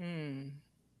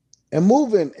 And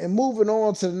moving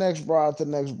on to the next broad,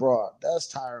 that's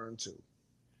tiring too.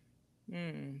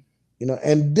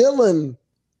 And dealing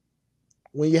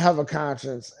when you have a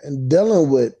conscience and dealing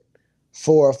with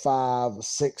 4 or 5 or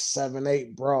 6, 7,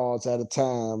 8 broads at a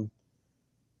time,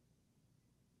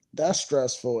 that's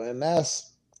stressful and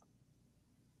that's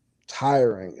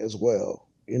tiring as well.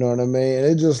 You know what I mean?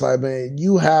 It's just like, man,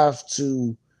 you have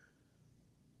to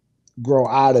grow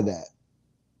out of that.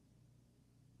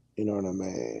 You know what I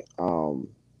mean?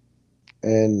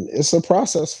 And it's a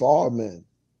process for all men.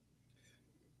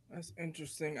 That's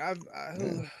interesting. I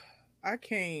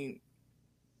can't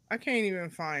even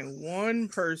find one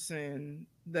person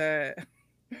that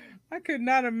I could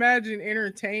not imagine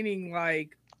entertaining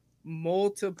like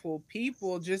multiple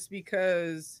people just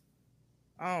because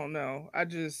I don't know.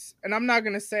 And I'm not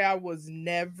going to say I was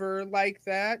never like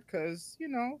that cuz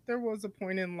there was a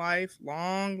point in life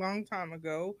long time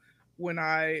ago when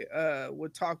I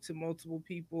would talk to multiple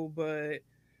people, but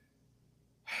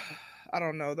I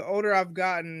don't know. The older I've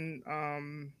gotten, I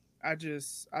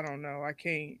don't know. I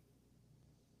can't.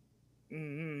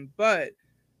 But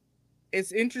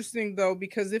it's interesting though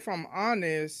because if I'm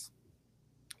honest,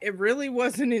 it really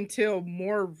wasn't until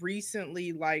more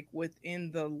recently, like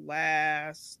within the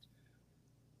last.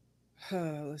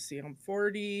 Let's see. I'm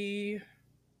 40.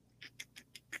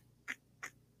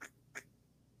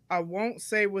 I won't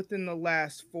say within the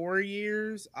last 4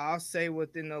 years. I'll say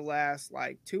within the last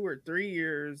like 2 or 3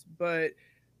 years. But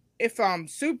if I'm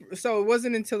super, so it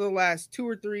wasn't until the last 2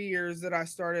 or 3 years that I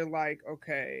started like,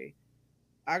 okay,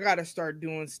 I got to start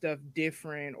doing stuff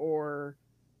different or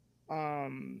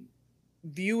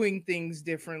viewing things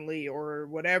differently or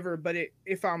whatever. But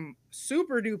if I'm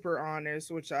super duper honest,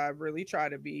 which I really try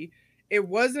to be, it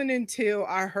wasn't until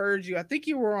I heard you. I think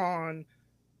you were on.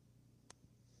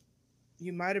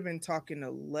 You might have been talking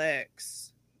to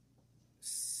Lex,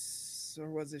 or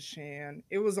was it Shan?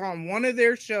 It was on one of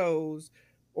their shows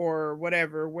or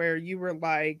whatever, where you were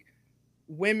like,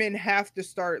 women have to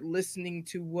start listening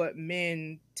to what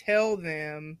men tell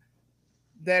them,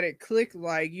 that it clicked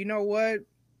like, you know what?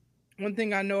 One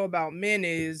thing I know about men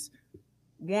is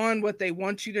one, what they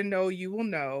want you to know, you will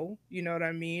know. You know what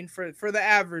I mean? For the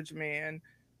average man.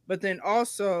 But then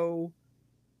also,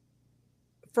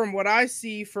 from what I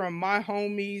see from my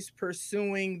homies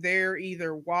pursuing their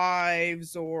either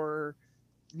wives or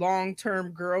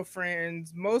long-term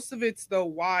girlfriends, most of it's the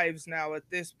wives now at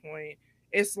this point.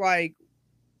 It's like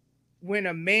when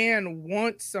a man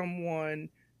wants someone,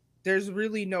 there's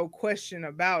really no question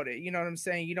about it. You know what I'm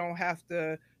saying? You don't have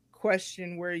to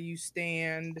question where you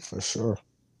stand. For sure.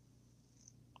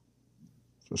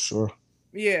 For sure.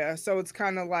 Yeah, so it's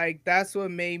kind of like that's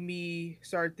what made me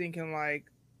start thinking like,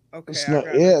 okay, It's I not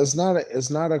gotta. yeah, it's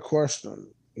not a question.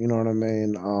 You know what I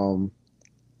mean?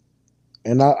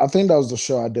 And I think that was the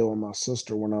show I did with my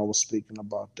sister when I was speaking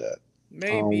about that.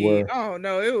 Maybe. Where Oh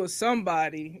no, it was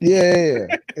somebody. yeah,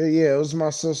 it was my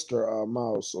sister,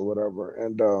 Mouse or whatever.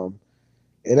 And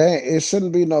it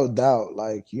shouldn't be no doubt.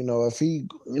 Like, if he,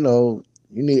 you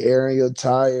need air in your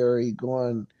tire, he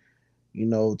going,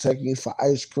 taking you for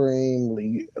ice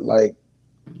cream, like,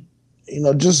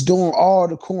 just doing all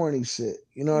the corny shit.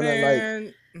 You know what I mean?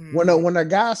 Like Man. when a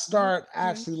guy start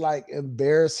actually like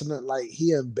embarrassing it, like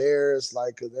he embarrassed,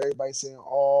 like, cause everybody saying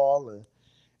all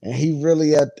and he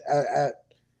really at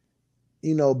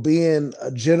being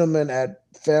a gentleman at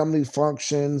family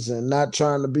functions and not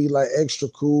trying to be like extra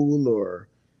cool or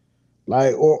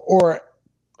like or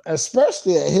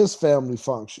especially at his family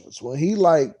functions when he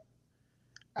like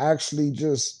actually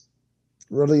just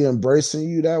really embracing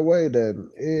you that way,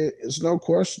 then it's no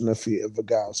question if a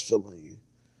guy's feeling you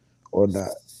or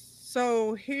not.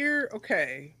 So here,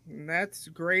 okay, that's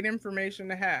great information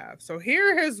to have. So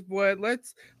here is what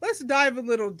let's dive a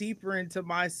little deeper into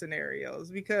my scenarios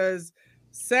because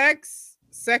sex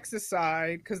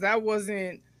aside, because that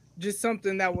wasn't just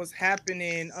something that was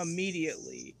happening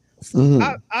immediately.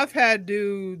 I've had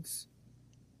dudes.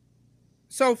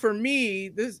 So for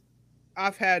me,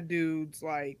 I've had dudes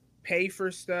like pay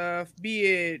for stuff, be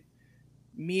it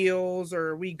meals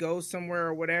or we go somewhere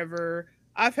or whatever.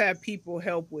 I've had people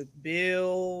help with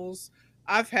bills.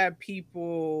 I've had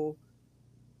people.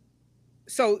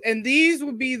 So, and these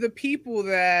would be the people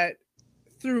that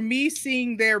through me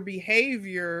seeing their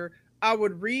behavior, I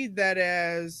would read that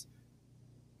as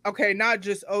okay, not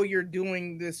just, oh, you're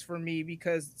doing this for me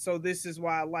because so this is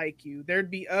why I like you.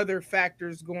 There'd be other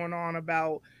factors going on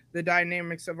about the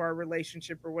dynamics of our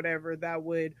relationship or whatever that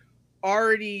would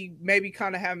already maybe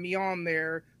kind of have me on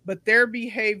there, but their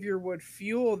behavior would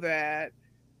fuel that.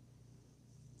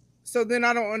 So then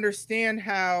I don't understand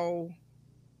how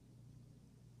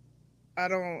I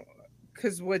don't,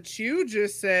 because what you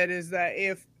just said is that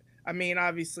if, I mean,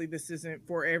 obviously this isn't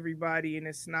for everybody and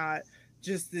it's not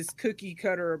just this cookie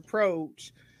cutter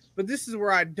approach, but this is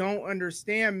where I don't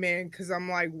understand, man, because I'm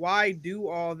like, why do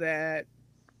all that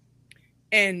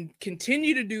and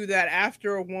continue to do that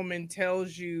after a woman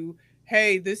tells you,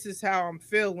 hey, this is how I'm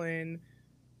feeling,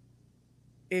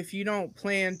 if you don't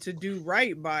plan to do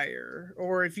right by her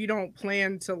or if you don't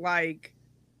plan to like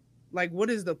what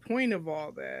is the point of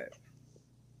all that?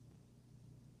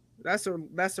 That's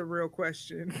a real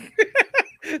question.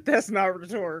 That's not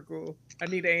rhetorical. I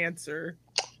need an answer.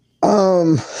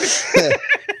 Um,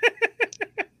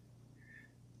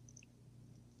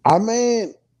 I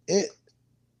mean, it.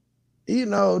 You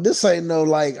know, this ain't no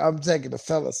like I'm taking the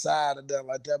fella side and that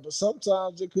like that, but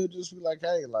sometimes it could just be like,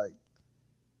 hey, like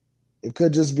it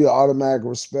could just be automatic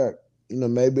respect. You know,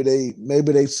 maybe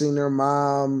they seen their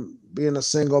mom being a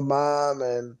single mom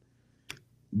and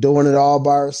doing it all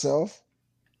by herself.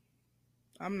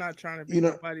 I'm not trying to be You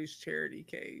know, nobody's charity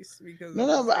case because no, at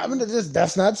the no, but I mean, same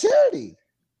that's not charity.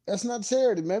 That's not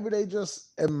charity. Maybe they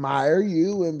just admire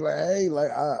you and be like, hey,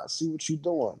 like I see what you're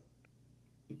doing.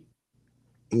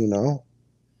 You know,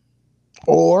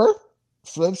 or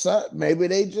flip side, maybe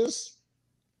they just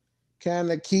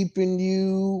kind of keeping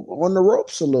you on the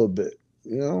ropes a little bit.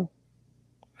 You know,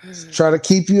 try to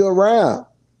keep you around.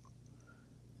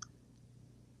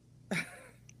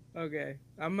 okay.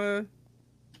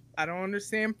 I don't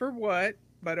understand for what,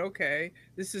 but okay.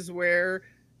 This is where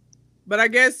but I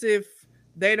guess if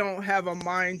they don't have a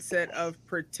mindset of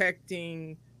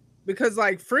protecting because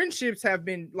like friendships have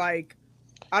been like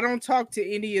I don't talk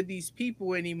to any of these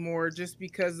people anymore just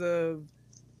because of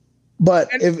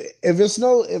But and if it's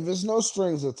no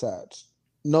strings attached,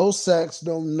 no sex,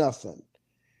 no nothing,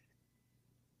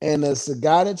 and it's the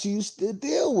guy that you used to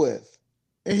deal with,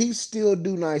 and he still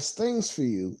do nice things for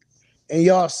you, and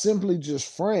y'all simply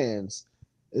just friends,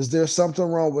 is there something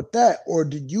wrong with that, or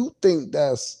do you think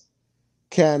that's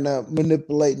kind of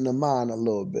manipulating the mind a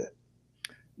little bit?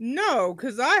 no,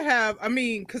 cuz I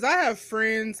have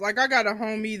friends like I got a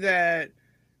homie that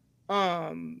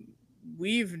um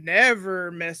we've never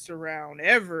messed around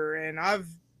ever and I've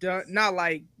done not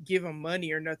like give him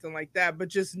money or nothing like that but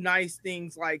just nice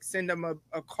things like send him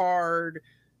a card,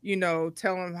 you know,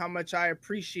 tell him how much I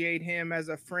appreciate him as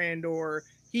a friend or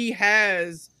he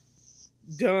has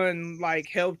done like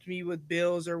helped me with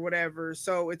bills or whatever.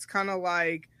 So it's kind of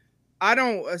like I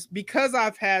don't because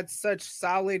I've had such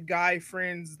solid guy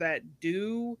friends that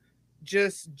do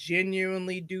just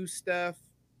genuinely do stuff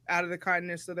out of the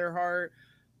kindness of their heart.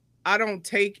 I don't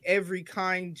take every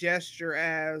kind gesture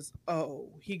as, oh,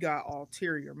 he got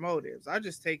ulterior motives. I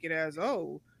just take it as,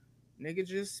 oh, nigga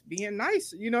just being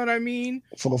nice. You know what I mean?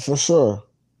 For sure.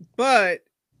 But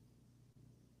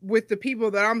with the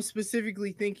people that I'm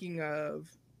specifically thinking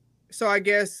of, so I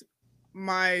guess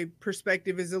my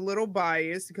perspective is a little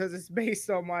biased because it's based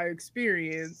on my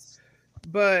experience.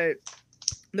 But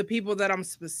the people that I'm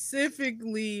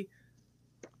specifically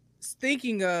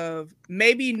thinking of,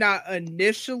 maybe not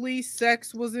initially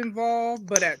sex was involved,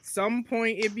 but at some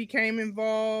point it became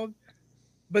involved.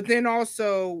 But then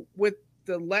also with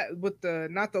with the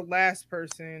not the last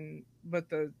person, but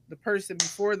the person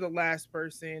before the last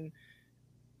person,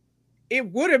 it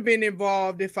would have been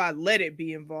involved if I let it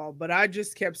be involved, but I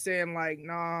just kept saying like,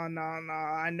 nah, nah, nah.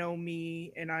 I know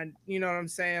me, and you know what I'm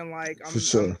saying. Like, For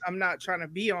sure. I'm not trying to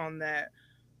be on that,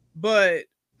 but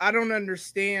I don't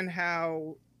understand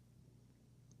how.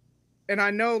 And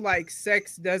I know like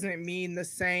sex doesn't mean the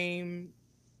same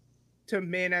to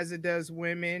men as it does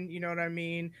women. You know what I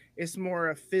mean? It's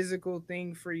more a physical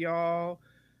thing for y'all.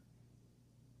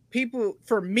 People,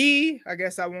 for me, I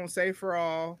guess I won't say for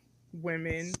all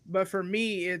women, but for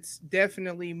me, it's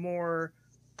definitely more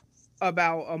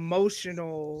about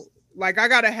emotional. Like, I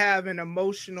got to have an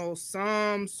emotional,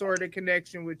 some sort of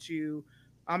connection with you.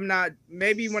 I'm not,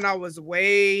 maybe when I was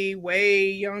way,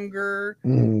 way younger,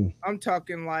 I'm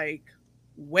talking like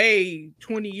way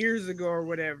 20 years ago or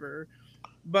whatever.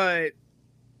 But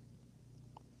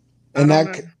I And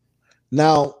don't know.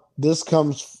 now this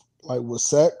comes like with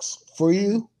sex for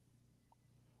you,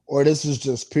 or this is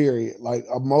just period. Like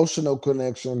emotional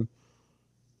connection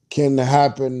can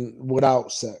happen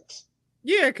without sex.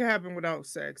 Yeah, it can happen without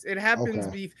sex. It happens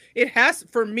Okay. it has,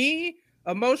 for me,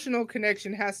 emotional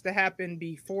connection has to happen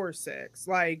before sex.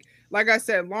 Like I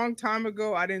said, long time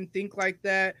ago I didn't think like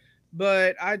that,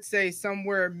 but I'd say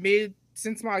somewhere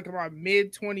since my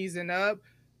mid 20s and up,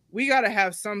 we got to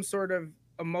have some sort of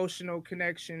emotional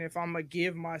connection if I'm going to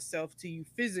give myself to you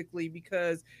physically,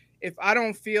 because if I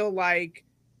don't feel like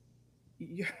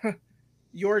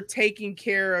you're taking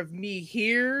care of me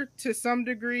here to some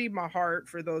degree, my heart,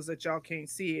 for those that y'all can't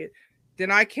see it,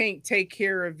 then I can't take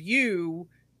care of you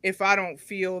if I don't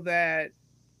feel that,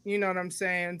 you know what I'm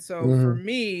saying? So for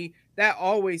me, that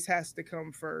always has to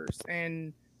come first.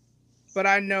 But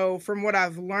I know from what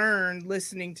I've learned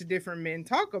listening to different men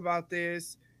talk about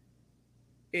this,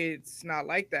 it's not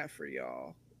like that for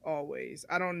y'all always.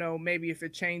 I don't know, maybe if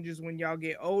it changes when y'all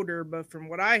get older, but from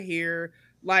what I hear,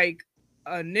 like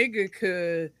a nigga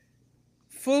could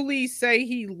fully say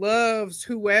he loves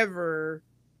whoever,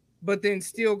 but then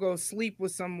still go sleep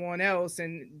with someone else,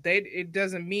 and it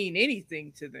doesn't mean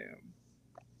anything to them.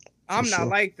 I'm not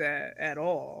like that at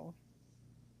all.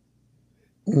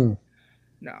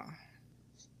 Nah.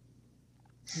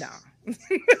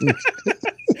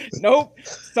 Nope.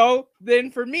 So then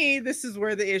for me, this is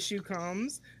where the issue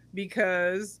comes,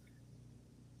 because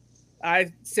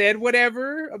I said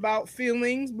whatever about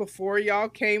feelings before y'all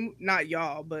came, not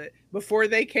y'all, but before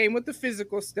they came with the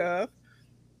physical stuff.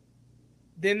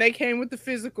 Then they came with the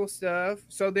physical stuff.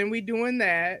 So then we doing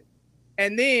that.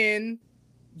 And then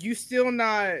you still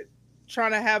not trying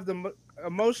to have the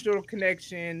emotional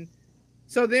connection.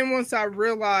 So then once I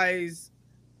realize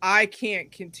I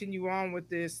can't continue on with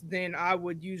this, then I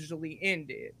would usually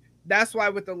end it. That's why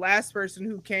with the last person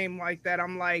who came like that,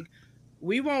 I'm like,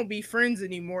 we won't be friends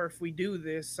anymore if we do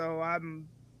this. So I'm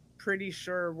pretty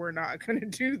sure we're not going to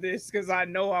do this, because I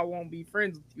know I won't be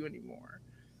friends with you anymore.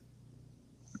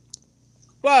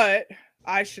 But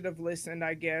I should have listened,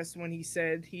 I guess, when he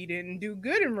said he didn't do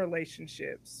good in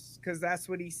relationships, because that's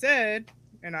what he said,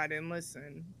 and I didn't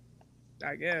listen,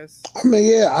 I guess. I mean,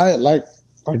 yeah, I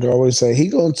I always say, he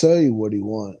gonna tell you what he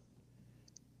want.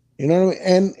 You know what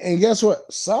I mean? And guess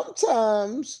what?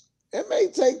 Sometimes it may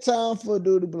take time for a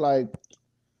dude to be like,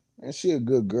 and she a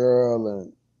good girl,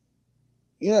 and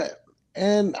you know,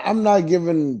 and I'm not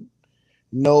giving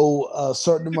no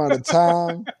certain amount of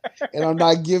time, and I'm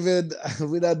not giving.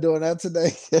 We're not doing that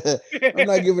today. I'm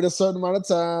not giving a certain amount of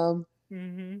time,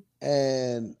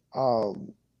 and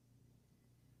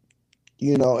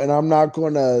you know, and I'm not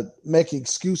going to make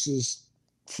excuses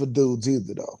for dudes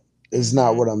either. Though it's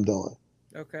not what I'm doing.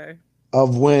 Okay.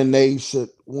 Of when they should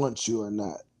want you or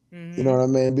not. You know what I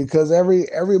mean? Because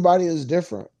everybody is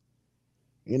different.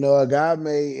 You know, a guy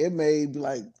may be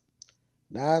like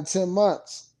 9-10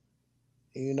 months.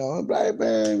 You know, I'm like,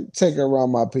 man, take her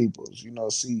around my peoples.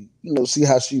 See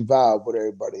how she vibe with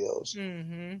everybody else.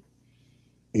 You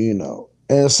know,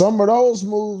 and some of those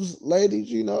moves, ladies,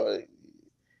 you know,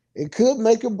 it could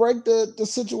make or break the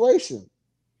situation.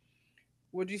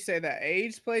 Would you say that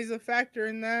age plays a factor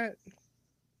in that?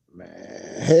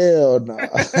 Man, hell no.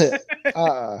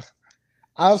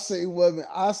 I've seen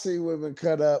women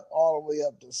cut up all the way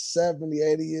up to 70,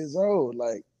 80 years old.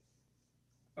 Like,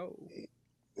 oh,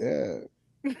 yeah.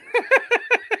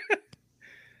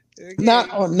 Not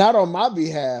on my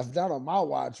behalf, not on my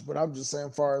watch, but I'm just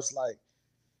saying, far as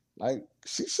like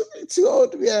she should be too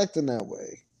old to be acting that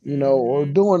way, you know, or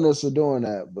doing this or doing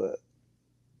that. But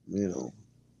you know,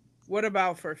 what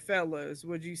about for fellas?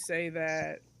 Would you say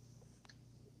that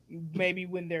maybe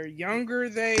when they're younger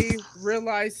they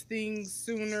realize things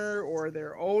sooner, or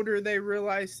they're older they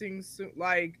realize things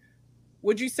like,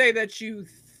 would you say that you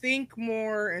think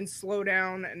more and slow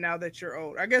down now that you're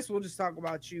old? I guess we'll just talk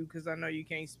about you, because I know you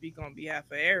can't speak on behalf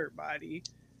of everybody.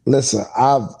 Listen,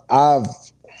 I've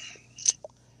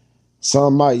some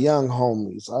of my young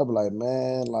homies, I'd be like,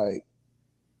 man, like,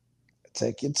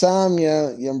 take your time,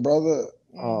 young brother.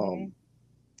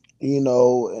 You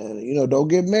know, and you know, don't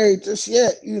get married just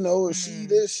yet. You know, if she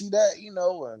this, she that, you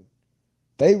know, and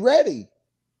they ready.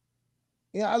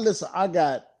 You know, I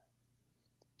got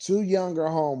 2 younger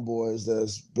homeboys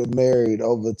that's been married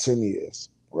over 10 years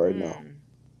right now.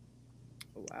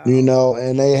 Wow. You know,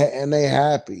 and they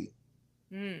happy.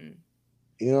 You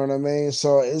know what I mean?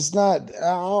 So it's not,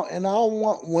 I don't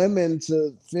want women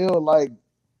to feel like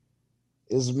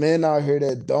Is men out here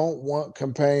that don't want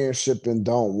companionship and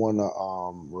don't want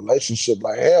a relationship.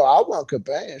 Like hell, I want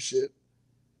companionship.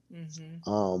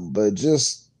 But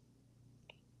just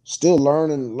still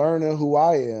learning who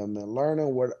I am and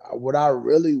learning what I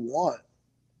really want.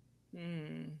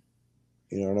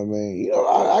 You know what I mean? You know,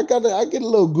 I get a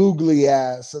little googly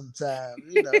eyes sometimes,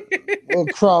 you know, a little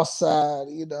cross-eyed,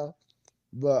 you know.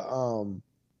 But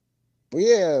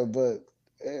yeah,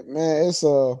 man, it's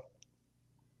a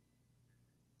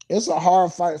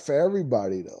hard fight for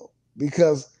everybody though,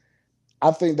 because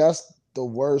I think that's the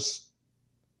worst.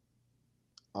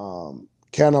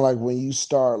 Kind of like when you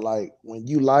start, like when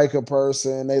you like a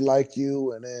person, they like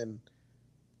you, and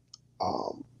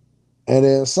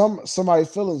then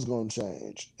somebody's feelings gonna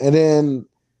change, and then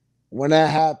when that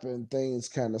happens, things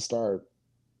kind of start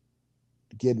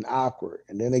getting awkward,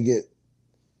 and then they get,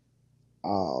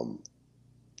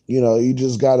 you know, you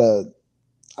just gotta,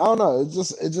 I don't know,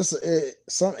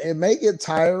 it make it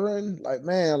tiring, like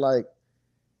man, like,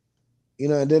 you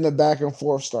know, and then the back and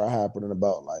forth start happening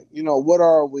about like, you know, what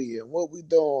are we and what we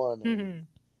doing, and,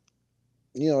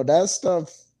 you know, that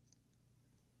stuff.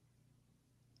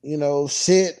 You know,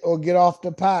 shit or get off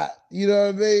the pot. You know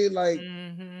what I mean? Like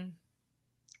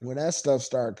when that stuff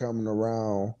started coming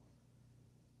around,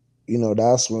 you know,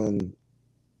 that's when,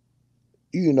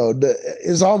 you know,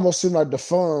 it's almost seemed like the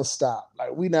fun stopped.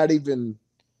 Like we not even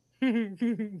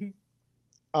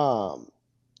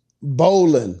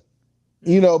bowling.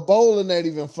 You know, bowling ain't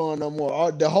even fun no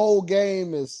more. The whole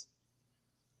game is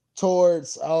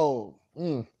towards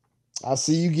I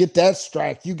see you get that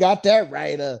strike. You got that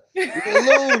right. Little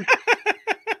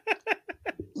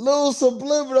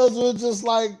subliminals were just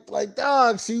like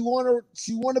dog, she wanna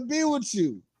be with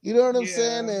you. You know what I'm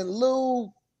saying? And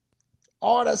little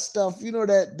all that stuff, you know,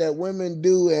 that women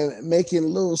do, and making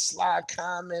little sly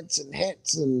comments and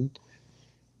hints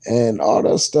and all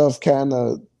that stuff, kind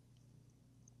of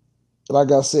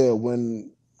like I said,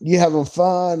 when you having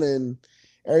fun and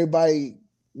everybody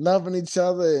loving each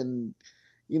other and,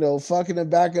 you know, fucking in the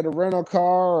back of the rental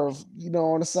car or, you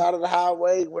know, on the side of the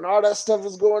highway, when all that stuff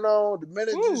is going on, the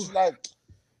minute just like,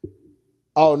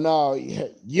 oh no,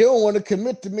 you don't want to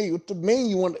commit to me. What do you mean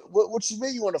you want? What you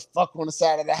mean you want to fuck on the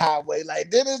side of the highway? Like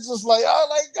then it's just like, oh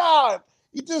my god,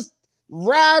 you just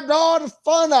robbed all the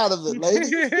fun out of it,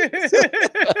 lady.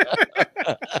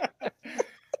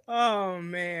 Oh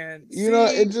man, you know,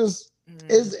 it just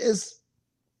is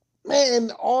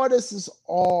man. All this is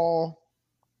all,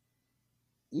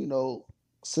 you know,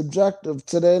 subjective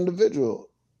to the individual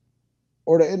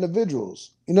or the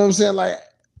individuals. You know what I'm saying? Like,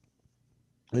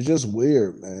 it's just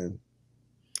weird, man.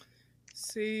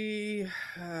 See,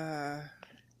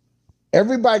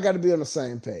 everybody got to be on the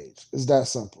same page. It's that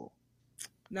simple.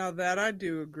 Now that I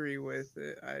do agree with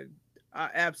it, I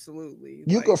absolutely.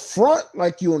 You could front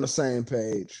like you on the same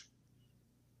page,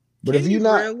 but if you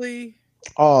not, really,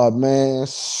 oh man,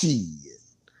 shit,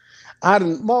 I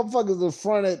didn't motherfuckers have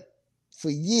fronted for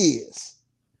years.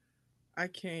 I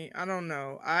can't. I don't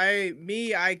know. I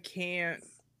can't,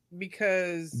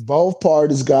 because both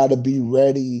parties got to be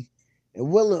ready and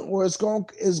willing, or it's gonna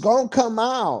come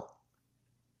out.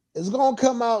 It's gonna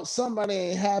come out. Somebody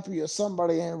ain't happy, or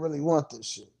somebody ain't really want this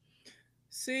shit.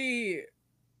 See,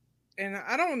 and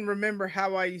I don't remember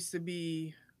how I used to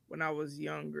be when I was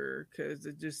younger, because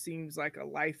it just seems like a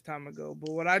lifetime ago.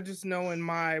 But what I just know in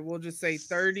my, we'll just say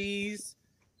 30s,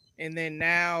 and then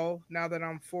now that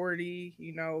I'm 40,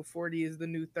 you know, 40 is the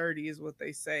new 30 is what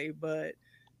they say. But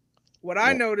what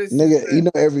I noticed, nigga, you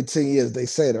know, every 10 years they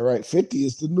say that, right? 50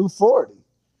 is the new 40.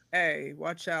 Hey,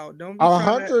 watch out! Don't be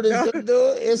 100 is the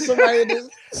dude. Is somebody in this?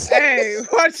 Hey,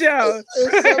 watch out!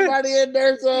 Is somebody in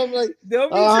there? So I'm like,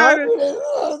 don't be trying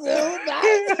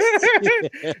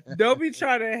to. Don't be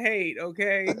trying to hate,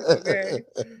 okay? Okay.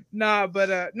 Nah,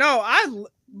 but no,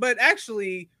 but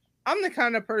actually, I'm the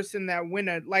kind of person that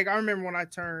like I remember when I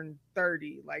turned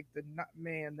 30, like the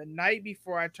night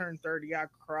before I turned 30, I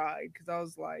cried because I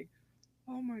was like,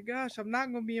 oh my gosh, I'm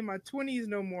not gonna be in my 20s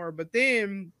no more. But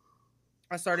then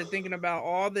I started thinking about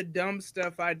all the dumb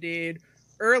stuff I did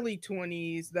early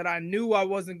 20s that I knew I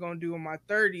wasn't going to do in my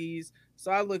 30s.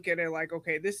 So I look at it like,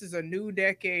 okay, this is a new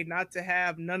decade not to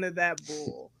have none of that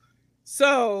bull.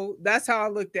 So that's how I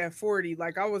looked at 40.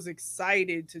 Like I was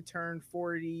excited to turn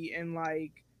 40 and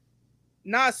like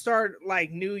not start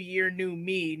like new year, new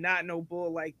me, not no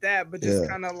bull like that, but just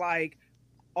kind of like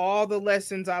all the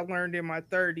lessons I learned in my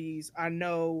 30s. I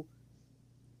know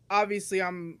obviously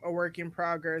I'm a work in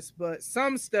progress, but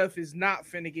some stuff is not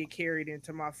finna get carried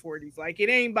into my 40s. Like it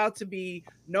ain't about to be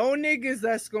no niggas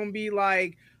that's gonna be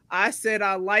like, I said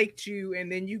I liked you and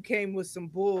then you came with some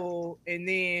bull and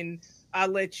then I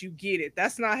let you get it.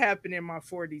 That's not happening in my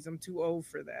 40s. I'm too old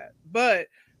for that. But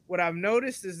what I've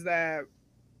noticed is that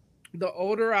the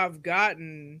older I've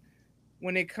gotten,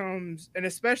 when it comes, and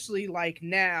especially like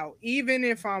now, even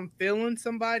if I'm feeling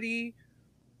somebody,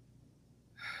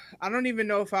 I don't even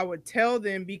know if I would tell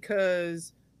them,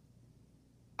 because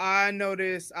I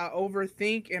notice I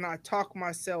overthink and I talk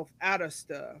myself out of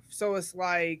stuff. So it's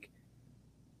like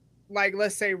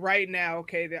let's say right now,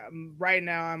 okay, right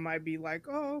now I might be like,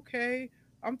 oh, okay,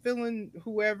 I'm feeling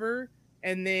whoever,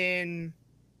 and then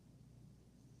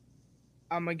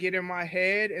I'm gonna get in my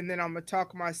head, and then I'm gonna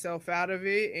talk myself out of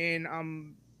it, and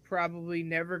I'm probably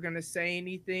never gonna say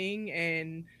anything,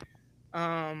 and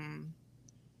um,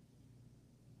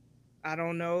 I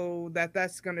don't know that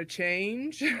that's gonna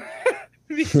change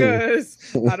because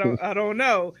I don't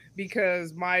know,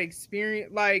 because my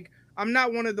experience, like, I'm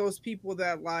not one of those people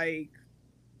that, like,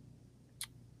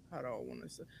 how do I want to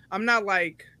say, I'm not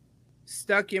like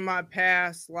stuck in my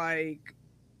past, like,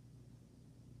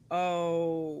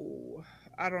 oh,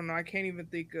 I don't know, I can't even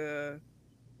think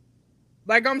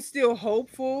like, I'm still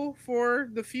hopeful for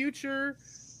the future,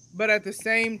 but at the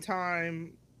same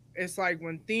time, it's like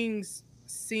when things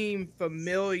seem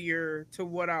familiar to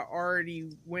what I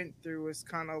already went through, it's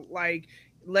kind of like,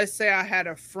 let's say I had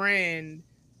a friend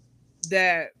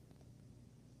that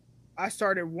I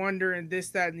started wondering this,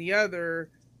 that, and the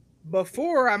other.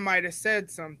 Before, I might have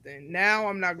said something. Now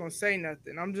I'm not gonna say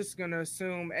nothing. I'm just gonna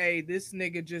assume, hey, this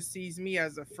nigga just sees me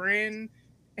as a friend,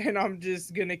 and I'm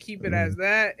just gonna keep it as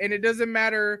that. And it doesn't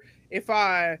matter if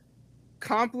I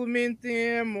compliment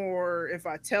them or if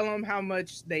I tell them how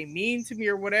much they mean to me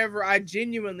or whatever. I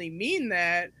genuinely mean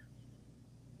that,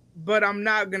 but I'm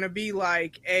not gonna be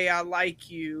like, hey, I like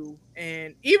you.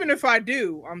 And even if I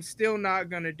do, I'm still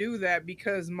not gonna do that,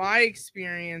 because my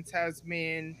experience has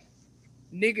been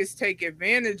niggas take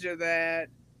advantage of that.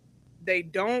 They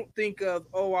don't think of,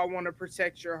 oh, I want to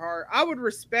protect your heart. I would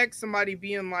respect somebody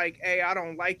being like, hey, I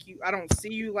don't like you. I don't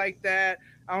see you like that.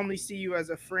 I only see you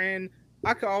as a friend.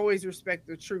 I could always respect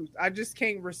the truth. I just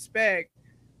can't respect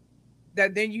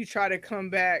that then you try to come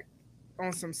back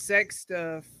on some sex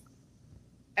stuff.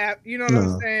 You know what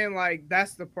I'm No, saying? Like,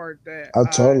 that's the part that I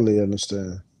totally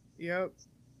understand. yep.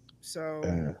 So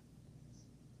Yeah.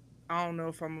 I don't know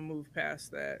if I'm gonna move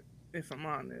past that, if I'm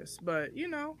honest. But we'll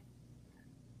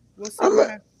see I what mean,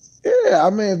 happens. yeah, I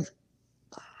mean,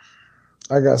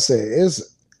 like I said,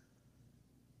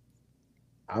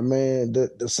 I mean,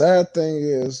 the sad thing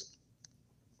is,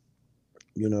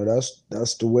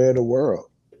 that's the way of the world.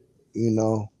 You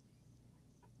know,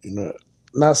 you know,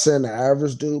 not saying the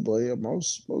average dude, but yeah,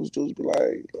 most dudes be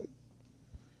like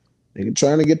nigga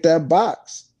trying to get that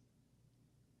box.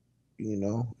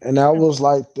 And that was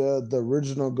like the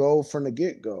original goal from the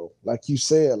get go. Like you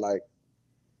said, like,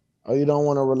 oh, you don't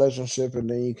want a relationship, and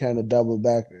then you kind of double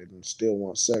back and still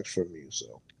want sex from you.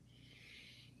 So,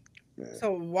 yeah.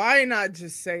 So why not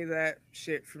just say that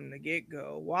shit from the get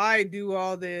go? Why do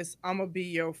all this? I'm gonna be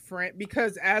your friend,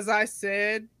 because as I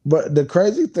said, But the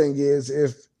crazy thing is,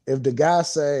 if the guy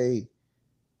say,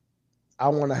 I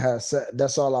want to have sex,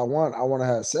 that's all I want. I want to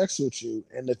have sex with you,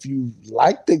 and if you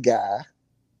like the guy,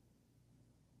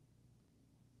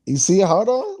 you see, hold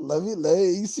on,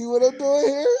 you see what I'm doing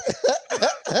here?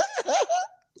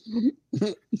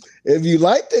 If you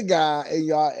like the guy and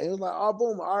y'all, and it's like, oh,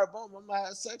 boom, all right, boom, I'm gonna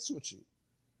have sex with you,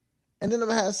 and then I'm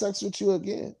gonna have sex with you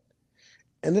again,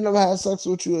 and then I'm gonna have sex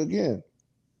with you again.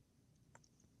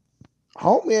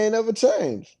 Homie ain't never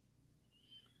changed,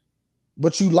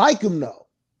 but you like him though.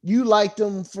 You liked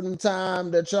him from the time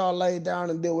that y'all laid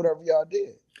down and did whatever y'all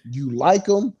did. You like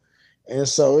him, and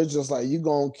so it's just like you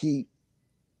gonna keep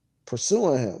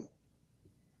pursuing him.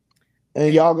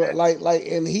 And and y'all go like,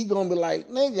 and he gonna be like,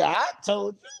 nigga, I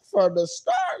told you from the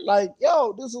start, like,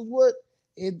 yo, this is what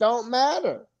it don't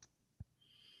matter.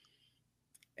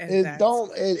 and It that's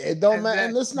don't, it don't and matter, that.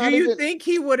 and it's Do not you even. think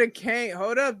he would have came?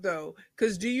 Hold up though,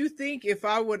 because do you think if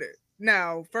I would have,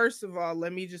 now, first of all,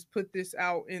 let me just put this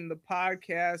out in the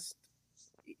podcast.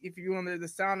 If you under the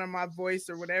sound of my voice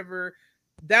or whatever,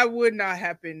 that would not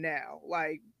happen now,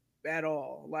 like, at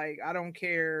all. Like, I don't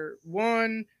care.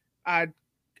 One, I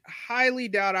highly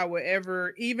doubt I would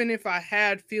ever, even if I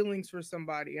had feelings for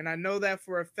somebody, and I know that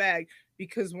for a fact,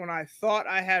 because when I thought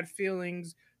I had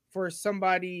feelings for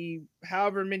somebody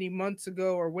however many months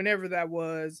ago or whenever that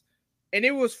was, and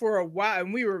it was for a while,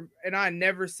 and I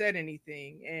never said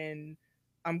anything, and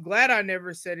I'm glad I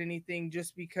never said anything,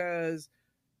 just because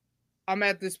I'm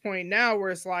at this point now where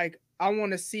it's like, I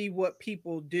want to see what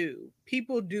people do.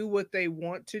 People do what they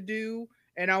want to do,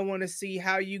 and I want to see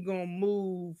how you going to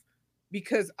move,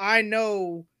 because I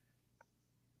know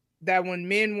that when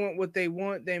men want what they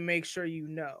want, they make sure you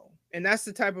know. And that's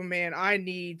the type of man I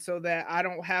need so that I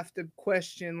don't have to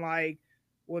question, like,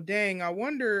 well, dang, I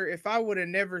wonder if I would have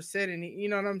never said any, you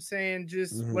know what I'm saying?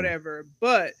 Just whatever.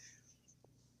 But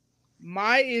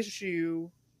my issue,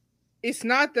 it's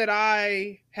not that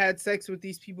I had sex with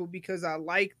these people because I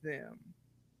like them.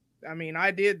 I mean,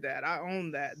 I did that. I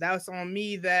own that. That's on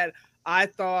me that I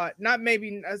thought not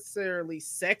maybe necessarily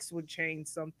sex would change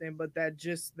something, but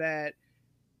that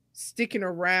sticking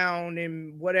around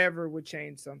and whatever would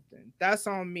change something. That's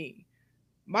on me.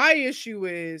 My issue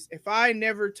is if I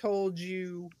never told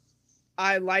you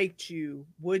I liked you,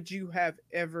 would you have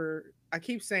ever, I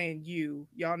keep saying you.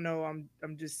 Y'all know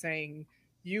I'm just saying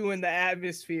you in the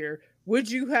atmosphere. Would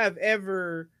you have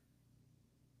ever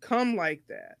come like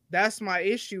that? That's my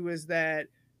issue, is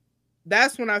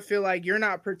that's when I feel like you're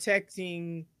not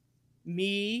protecting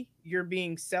me. You're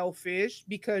being selfish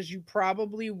because you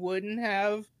probably wouldn't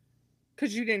have,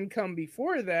 because you didn't come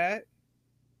before that.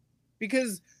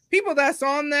 Because people that's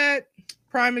on that,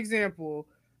 prime example,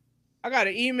 I got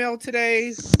an email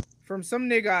today from some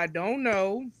nigga I don't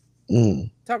know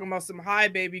talking about some hi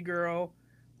baby girl.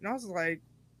 And I was like,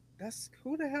 that's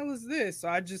who the hell is this? So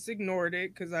I just ignored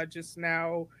it because I just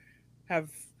now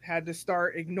have had to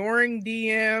start ignoring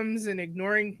DMs and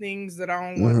ignoring things that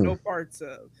I don't want no parts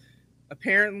of.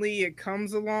 Apparently, it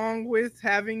comes along with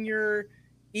having your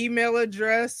email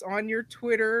address on your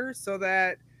Twitter, so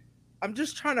that I'm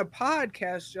just trying to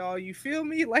podcast, y'all. You feel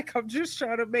me? Like I'm just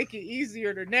trying to make it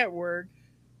easier to network.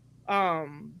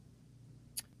 So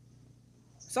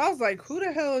I was like, who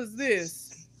the hell is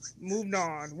this? Moved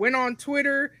on. Went on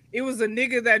Twitter. It was a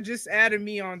nigga that just added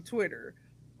me on Twitter.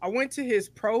 I went to his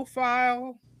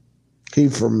profile. He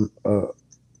from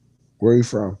where he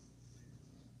from?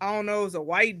 I don't know. It was a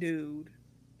white dude.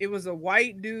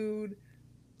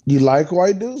 You like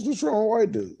white dudes? What's wrong with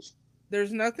white dudes?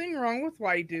 There's nothing wrong with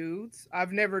white dudes.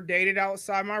 I've never dated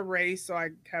outside my race, so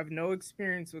I have no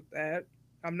experience with that.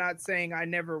 I'm not saying I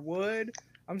never would.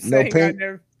 I'm saying I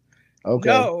never. Okay.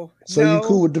 No. So you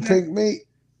cool with the pink meat?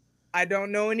 I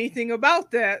don't know anything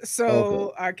about that,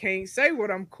 so I can't say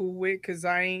what I'm cool with because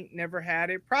I ain't never had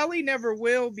it. Probably never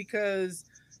will, because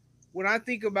when I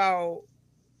think about,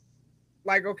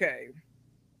 like, okay,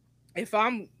 if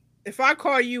I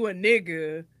call you a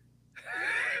nigga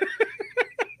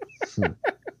and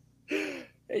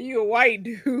you a white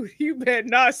dude, you better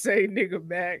not say nigga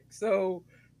back. So,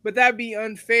 but that'd be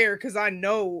unfair because I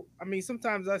know, I mean,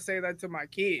 sometimes I say that to my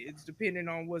kids depending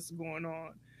on what's going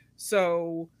on.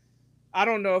 So I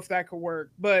don't know if that could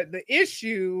work. But the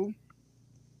issue,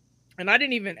 and I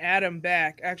didn't even add him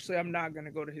back. Actually, I'm not going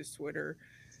to go to his Twitter.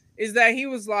 Is that he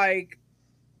was like,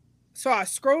 so I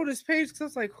scrolled his page because I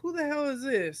was like, who the hell is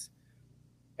this?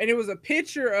 And it was a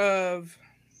picture of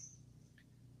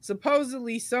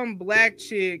supposedly some black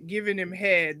chick giving him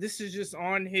head. This is just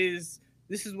on his,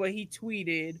 this is what he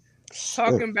tweeted.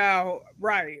 Talking about,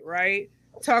 right?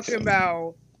 Talking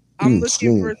about, I'm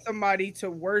looking for somebody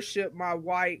to worship my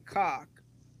white cock.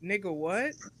 Nigga,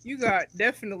 what? You got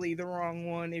definitely the wrong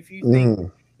one if you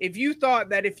think, if you thought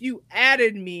that if you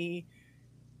added me,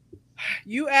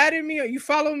 or you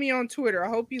follow me on Twitter. I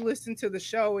hope you listen to the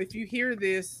show. If you hear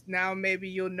this now, maybe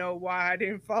you'll know why I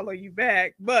didn't follow you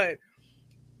back. But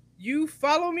you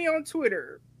follow me on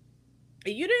Twitter.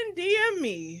 You didn't DM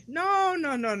me. No.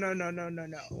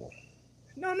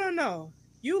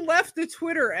 You left the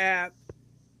Twitter app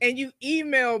and you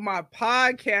emailed my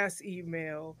podcast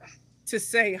email to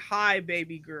say hi,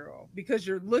 baby girl, because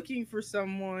you're looking for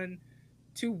someone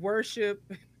to worship.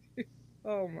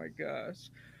 Oh my gosh.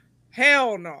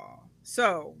 Hell no.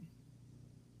 So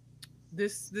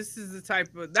this is the type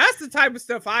of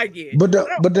stuff I get. But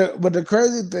the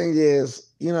crazy thing is,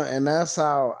 you know, and that's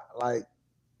how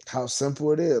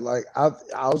simple it is. Like I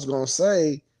was gonna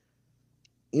say,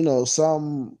 you know,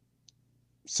 some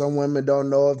women don't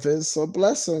know if it's a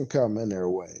blessing coming their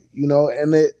way, you know,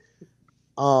 and it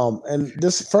and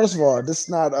this, first of all, this is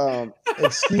not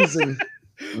excusing.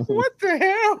 What the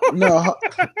hell? No.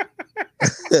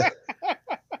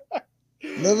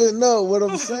 No, what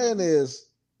I'm saying is,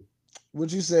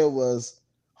 what you said was,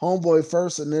 homeboy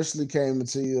first initially came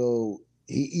into you,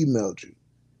 he emailed you.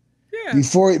 Yeah.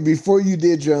 Before you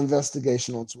did your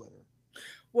investigation on Twitter.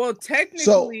 Well,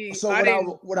 technically,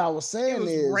 so what I was saying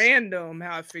is random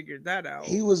how I figured that out.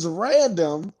 He was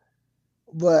random,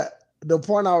 but the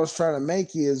point I was trying to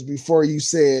make is, before you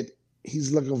said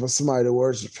he's looking for somebody to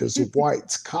worship his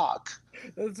white cock.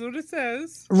 That's what it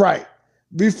says. Right.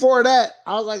 Before that,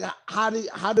 I was like, how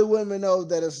do women know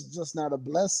that it's just not a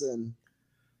blessing?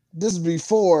 This is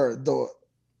before the,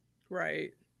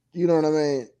 right. You know what I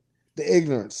mean? the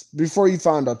ignorance before you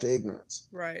find out the ignorance.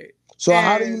 Right. So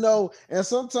how do you know? And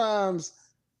sometimes,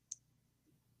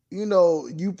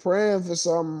 you praying for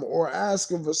something or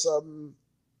asking for something,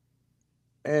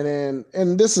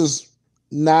 and this is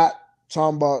not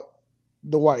talking about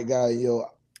the white guy,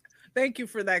 Thank you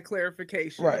for that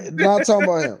clarification. Right, not talking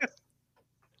about him.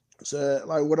 So,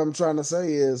 like, what I'm trying to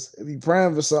say is, if you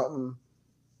praying for something,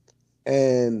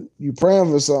 and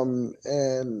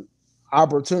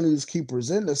opportunities keep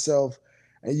presenting itself,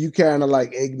 and you kind of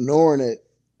like ignoring it,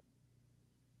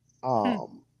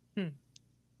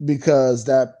 because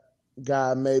that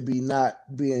guy maybe not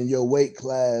be in your weight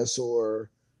class, or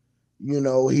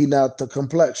he not the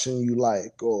complexion you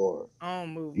like, or I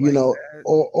don't move like that.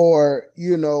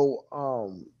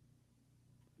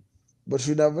 But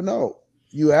you never know.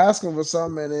 You asking for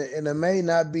something, and it may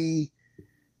not be.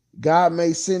 God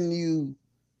may send you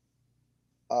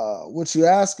what you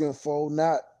asking for,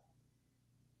 not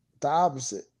the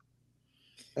opposite.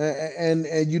 And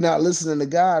you're not listening to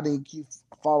God, and you keep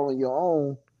following your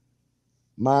own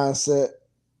mindset,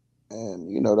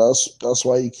 and that's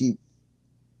why you keep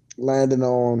landing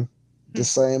on the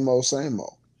same old.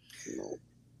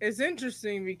 It's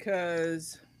interesting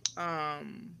because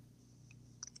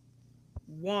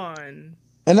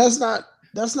and that's not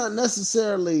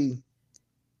necessarily,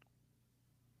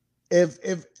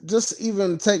 if just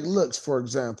even take looks for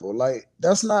example, like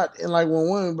that's not, and like when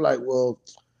women be like, well,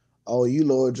 oh, you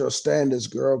lowered your standards,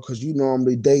 girl, because you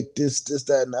normally date this,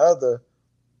 that, and the other.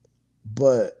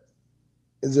 But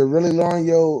is it really lowering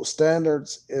your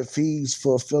standards if he's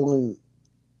fulfilling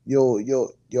your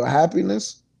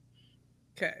happiness?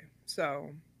 Okay, so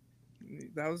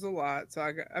that was a lot.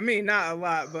 So not a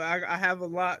lot, but I have a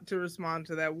lot to respond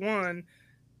to that. One,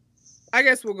 I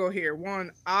guess we'll go here.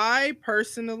 One, I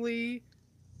personally,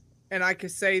 and I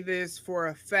could say this for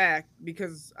a fact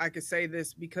because I could say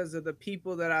this because of the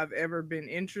people that I've ever been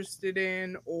interested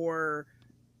in, or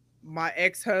my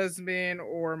ex-husband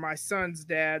or my son's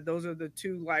dad. Those are the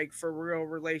two like for real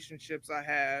relationships I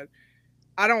had.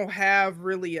 I don't have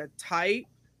really a type.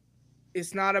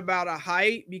 It's not about a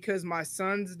height because my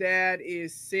son's dad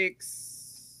is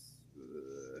 6'7",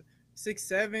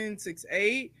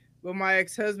 6'8", but my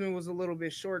ex-husband was a little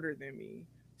bit shorter than me.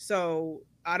 So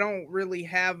I don't really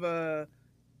have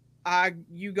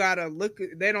you gotta look,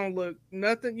 they don't look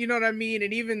nothing, you know what I mean?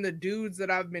 And even the dudes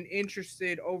that I've been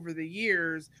interested over the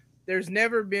years, there's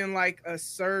never been like a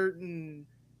certain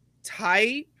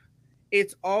type.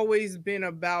 It's always been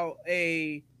about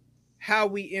how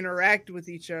we interact with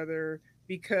each other,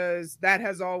 because that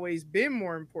has always been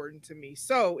more important to me.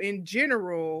 So in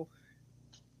general,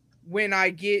 when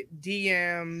I get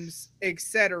DMs,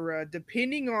 etc.,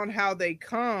 depending on how they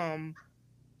come,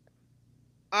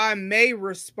 I may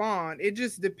respond. It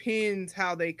just depends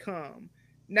how they come.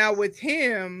 Now with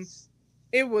him,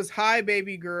 it was hi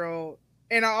baby girl,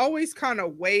 and I always kind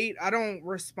of wait. I don't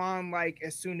respond like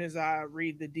as soon as I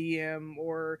read the DM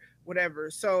or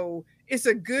whatever. So it's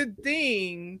a good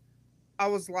thing I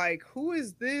was like, who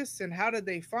is this and how did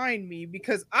they find me?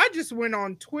 Because I just went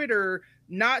on Twitter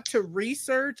not to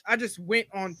research. I just went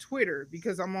on Twitter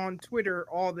because I'm on Twitter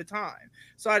all the time.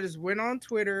 So I just went on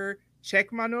Twitter,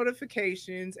 checked my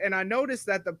notifications, and I noticed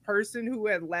that the person who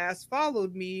had last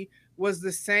followed me was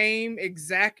the same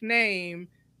exact name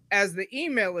as the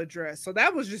email address. So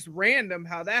that was just random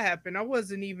how that happened. I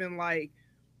wasn't even like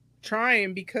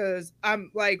trying, because I'm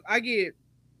like, I get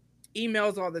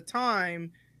emails all the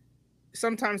time.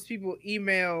 Sometimes people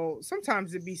email,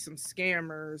 sometimes it be some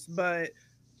scammers, but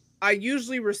I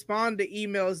usually respond to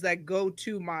emails that go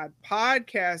to my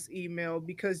podcast email,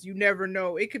 because you never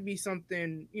know. It could be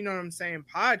something, you know what I'm saying,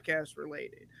 podcast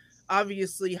related.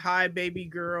 Obviously, hi, baby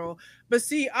girl. But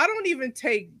see, I don't even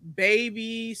take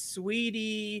baby,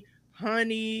 sweetie,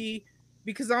 honey,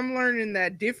 because I'm learning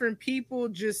that different people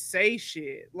just say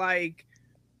shit. Like,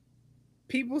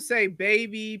 people say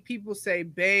baby, people say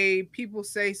babe, people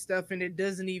say stuff and it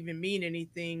doesn't even mean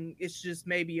anything. It's just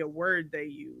maybe a word they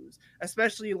use,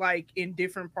 especially like in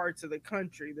different parts of the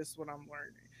country. This is what I'm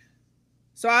learning.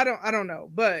 So I don't know,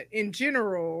 but in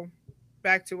general,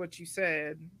 back to what you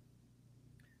said,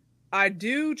 I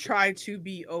do try to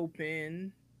be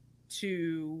open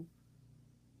to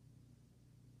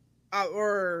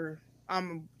or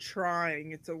I'm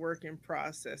trying, it's a work in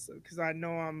process, because I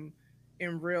know I'm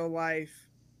in real life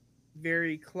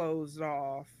very closed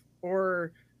off,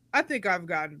 or I think I've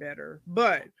gotten better,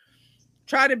 but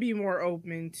try to be more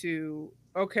open to,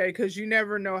 okay, because you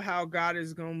never know how God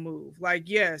is gonna move. Like,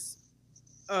 yes,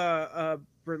 a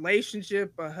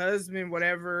relationship, a husband,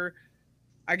 whatever,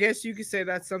 I guess you could say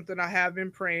that's something I have been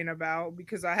praying about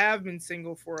because I have been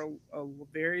single for a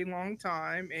very long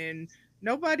time, and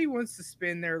nobody wants to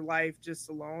spend their life just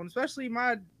alone. Especially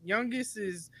my youngest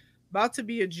is about to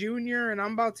be a junior, and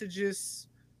I'm about to just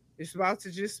it's about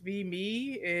to just be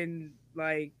me, and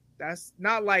like that's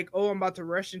not like, oh, I'm about to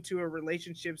rush into a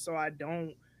relationship so I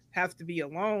don't have to be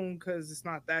alone because it's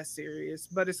not that serious.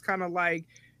 But it's kind of like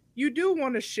you do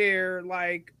want to share,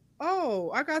 like, oh,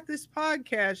 I got this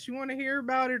podcast. You want to hear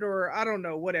about it? Or I don't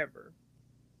know, whatever.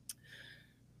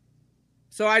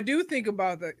 So I do think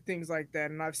about things like that.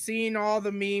 And I've seen all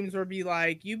the memes where be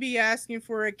like, you be asking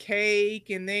for a cake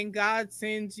and then God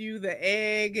sends you the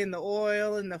egg and the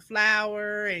oil and the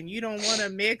flour and you don't want to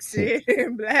mix it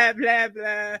and blah, blah,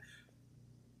 blah.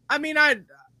 I mean,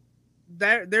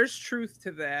 there's truth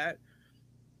to that.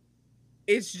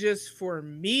 It's just for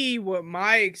me what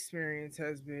my experience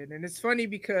has been. And it's funny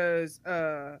because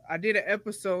I did an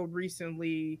episode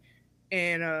recently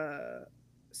and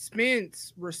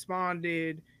Spence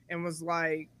responded and was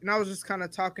like, and I was just kind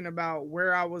of talking about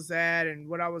where I was at and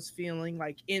what I was feeling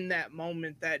like in that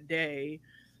moment that day.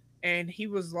 And he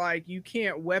was like, you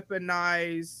can't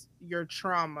weaponize your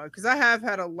trauma. Because I have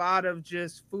had a lot of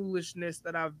just foolishness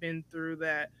that I've been through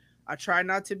that I try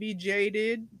not to be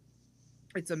jaded.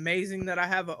 It's amazing that I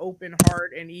have an open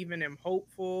heart and even am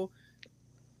hopeful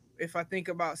if I think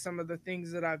about some of the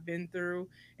things that I've been through.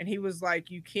 And he was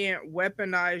like, you can't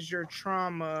weaponize your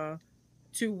trauma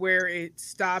to where it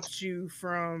stops you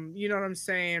from, you know what I'm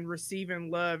saying, receiving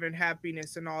love and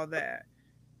happiness and all that.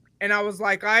 And I was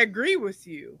like, I agree with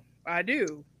you. I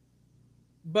do.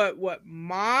 But what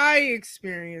my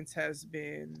experience has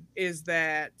been is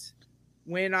that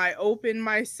when I open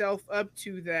myself up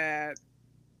to that,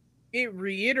 it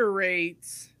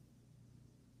reiterates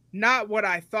not what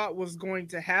I thought was going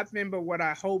to happen, but what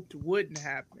I hoped wouldn't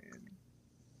happen.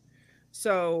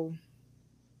 So,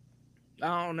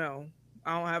 I don't know.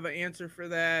 I don't have an answer for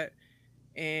that.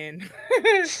 And,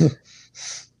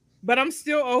 but I'm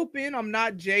still open. I'm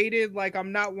not jaded. Like,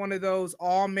 I'm not one of those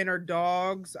all men are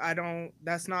dogs.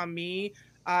 That's not me.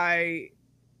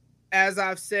 As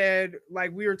I've said,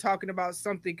 like we were talking about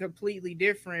something completely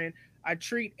different. I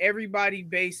treat everybody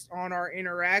based on our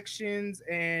interactions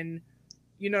and,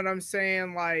 you know what I'm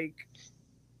saying? Like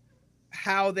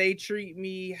how they treat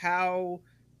me, how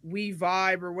we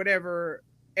vibe or whatever.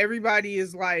 Everybody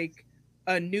is like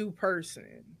a new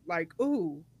person. Like,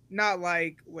 ooh, not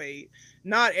like, wait,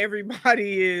 not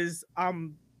everybody is,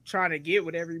 I'm trying to get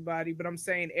with everybody, but I'm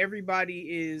saying everybody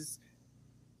is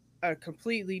a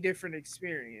completely different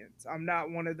experience. I'm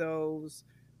not one of those,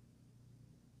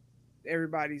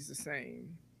 everybody's the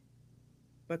same.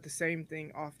 But the same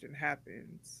thing often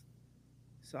happens.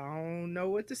 So I don't know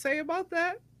what to say about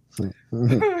that.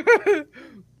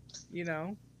 You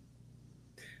know.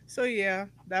 So yeah,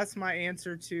 that's my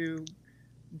answer to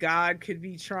God could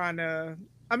be trying to,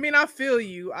 I mean, I feel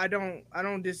you. I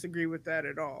don't disagree with that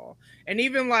at all. And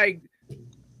even like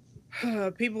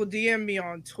people DM me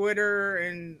on Twitter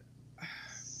and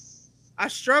I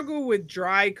struggle with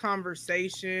dry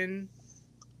conversation.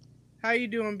 How you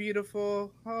doing,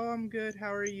 beautiful? Oh, I'm good.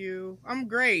 How are you? I'm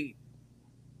great.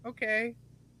 Okay.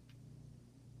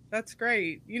 That's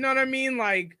great. You know what I mean?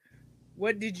 Like,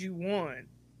 what did you want?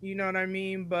 You know what I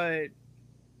mean? But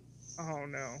I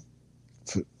don't know.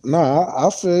 No, I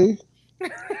feel you.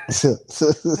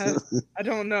 I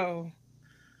don't know.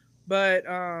 But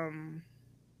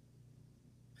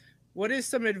what is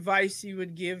some advice you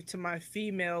would give to my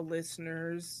female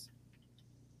listeners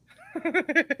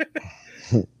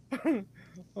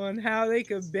on how they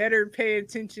could better pay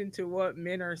attention to what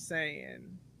men are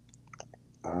saying?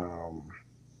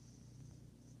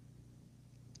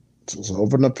 Just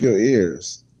open up your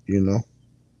ears, you know.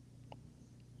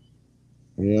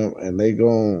 And they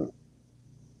gonna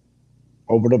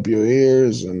open up your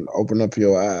ears and open up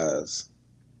your eyes.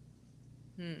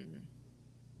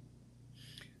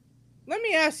 Let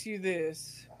me ask you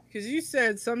this, because you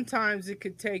said sometimes it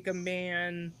could take a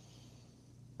man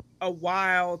a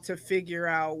while to figure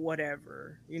out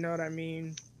whatever. You know what I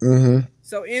mean? Mm-hmm.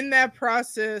 So in that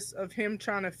process of him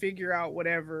trying to figure out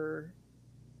whatever,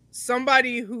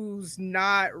 somebody who's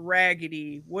not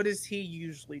raggedy, what is he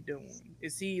usually doing?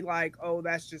 Is he like, oh,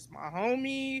 that's just my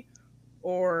homie?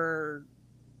 Or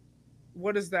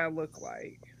what does that look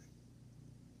like?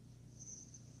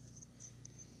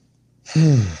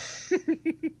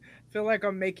 Feel like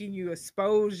I'm making you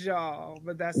expose y'all,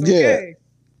 but that's okay. Yeah.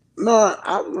 No,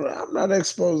 I'm not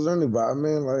exposing anybody. I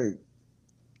mean, like,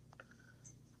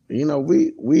 you know,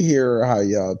 we hear how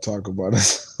y'all talk about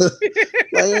us. Like,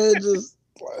 it just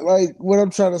like what I'm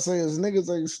trying to say is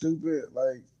niggas ain't stupid.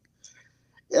 Like,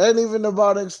 it ain't even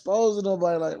about exposing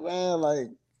nobody. Like, man, like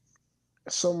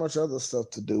so much other stuff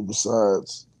to do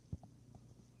besides,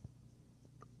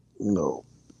 you know,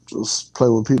 just play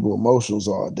with people's emotions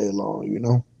all day long, you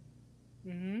know?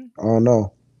 Mm-hmm. I don't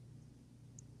know.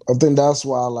 I think that's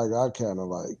why like I kinda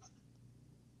like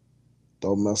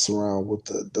don't mess around with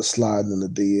the sliding in the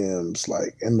DMs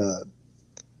like in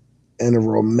a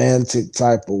romantic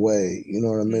type of way. You know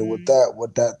what I mean? Mm-hmm.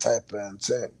 With that type of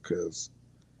intent, because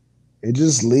it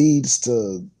just leads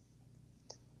to,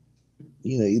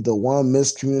 you know, either one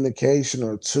miscommunication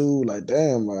or two, like,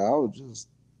 damn, like I was just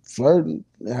flirting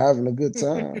and having a good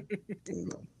time. You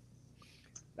know.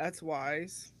 That's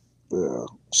wise. Yeah.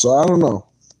 So I don't know.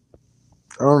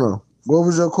 I don't know. What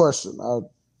was your question? I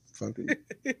fucking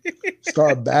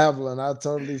start babbling. I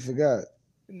totally forgot.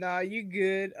 Nah, you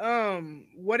good.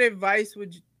 What advice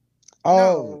would you?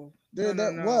 Oh, No, no, yeah, no,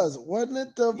 that no. wasn't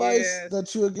it the advice Yes,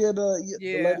 that you would get the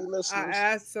yeah. lady I listeners?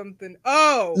 asked something.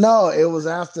 Oh, No, it was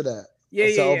after that. yeah, I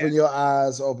said, yeah, yeah. open your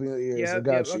eyes, open your ears. I Yep, yep.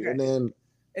 got you. Okay. And then,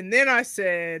 And then I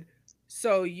said,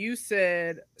 so you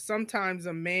said sometimes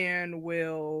a man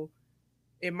will.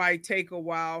 It might take a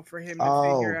while for him to oh,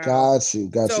 figure out. got you,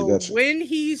 got you, So got you. when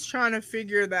he's trying to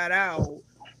figure that out,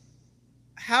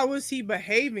 how is he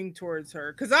behaving towards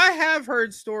her? Because I have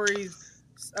heard stories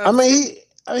I of mean, some.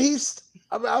 I mean,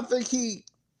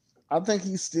 I think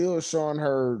he's still showing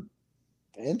her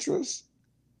interest.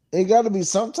 It got to be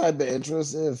some type of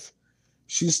interest if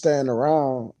she's staying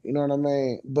around. You know what I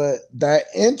mean? But that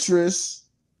interest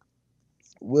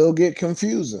will get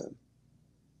confusing.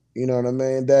 You know what I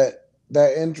mean? That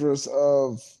interest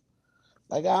of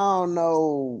like I don't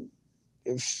know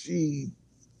if she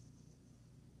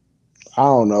I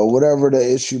don't know whatever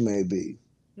the issue may be.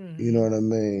 You know Mhm. what I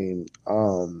mean?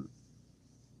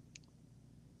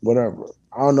 Whatever.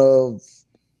 I don't know if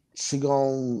she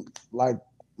gon' like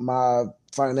my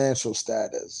financial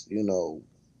status. You know,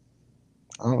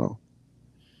 I don't know.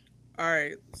 All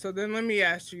right. So then let me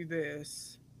ask you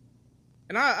this.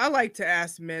 And I like to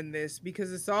ask men this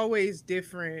because it's always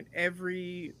different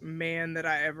every man that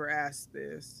I ever ask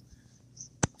this.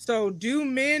 So, do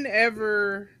men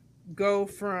ever go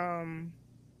from,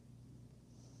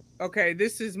 okay,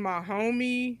 this is my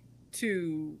homie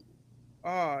to,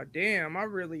 oh, damn, I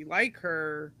really like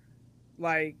her,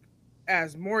 like,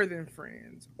 as more than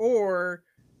friends? Or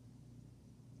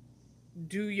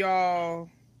do y'all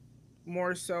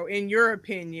more so, in your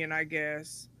opinion, I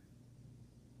guess,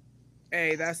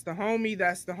 hey, that's the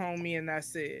homie, and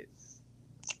that's it?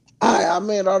 I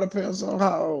mean, it all depends on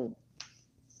how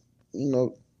you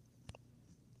know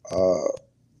uh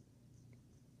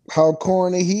how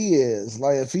corny he is.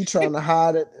 Like if he trying to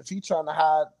hide it, if he trying to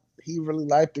hide he really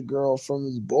liked the girl from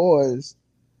his boys,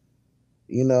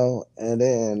 you know, and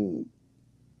then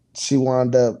she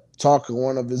wound up talking to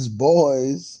one of his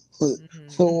boys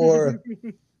or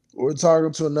Mhm. we're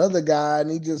talking to another guy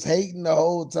and he just hating the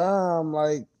whole time.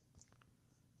 Like,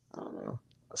 I don't know.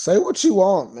 Say what you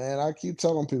want, man. I keep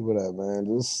telling people that, man.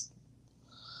 Just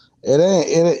it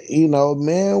ain't it. You know,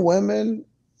 men, women,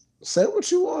 say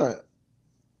what you want.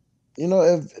 You know,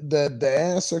 if the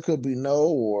answer could be no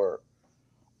or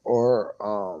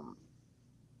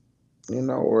you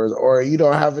know, or you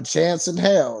don't have a chance in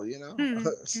hell. You know,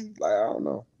 like I don't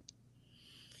know.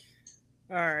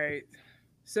 All right.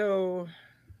 So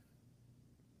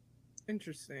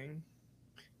interesting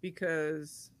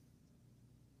because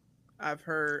I've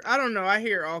heard, I don't know, I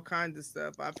hear all kinds of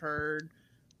stuff. I've heard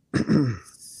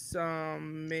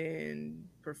some men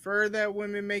prefer that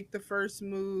women make the first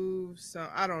move. So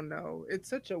I don't know. It's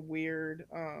such a weird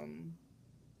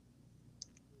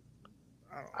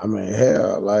I don't I mean,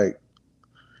 hell, like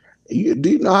do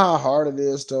you know how hard it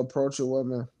is to approach a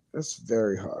woman? It's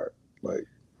very hard. Like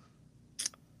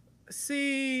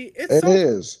see, it's it so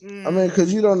is. I mean,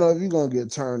 because you don't know if you're gonna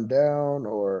get turned down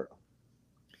or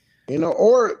you know,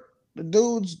 or the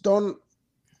dudes don't.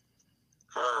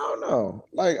 I don't know.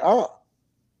 Like I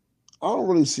don't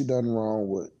really see nothing wrong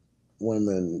with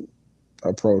women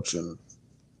approaching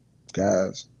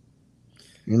guys.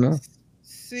 You know.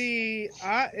 see,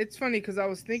 I it's funny because I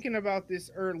was thinking about this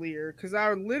earlier because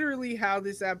I literally how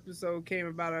this episode came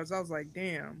about. I was like,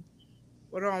 damn,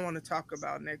 what do I want to talk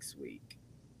about next week?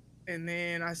 And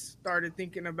then I started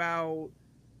thinking about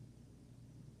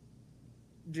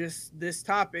just this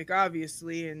topic,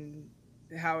 obviously, and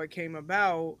how it came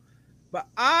about. But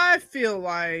I feel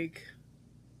like,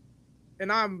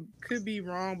 and I could be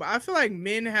wrong, but I feel like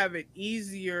men have it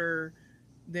easier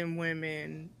than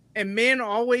women. And men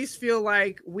always feel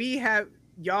like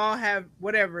y'all have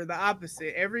whatever, the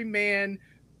opposite. Every man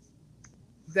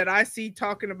that I see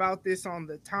talking about this on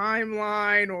the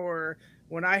timeline or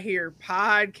when I hear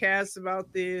podcasts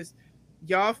about this,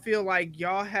 y'all feel like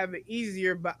y'all have it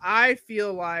easier, but I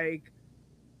feel like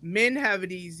men have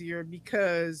it easier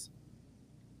because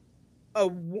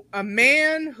a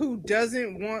man who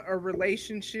doesn't want a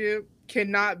relationship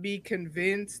cannot be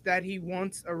convinced that he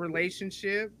wants a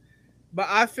relationship. But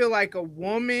I feel like a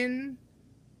woman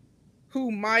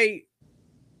who might,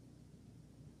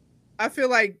 I feel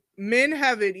like men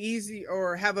have it easy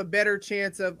or have a better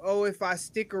chance of, oh, if I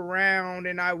stick around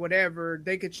and I whatever,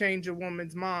 they could change a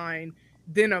woman's mind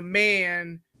than a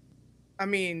man. I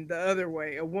mean, the other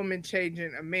way, a woman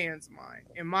changing a man's mind,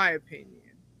 in my opinion.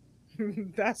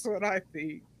 That's what I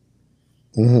think.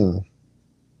 Mm-hmm.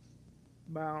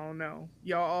 But I don't know.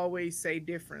 Y'all always say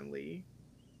differently.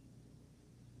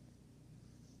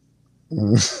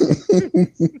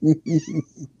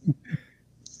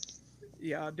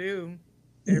 Y'all do.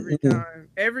 Every time.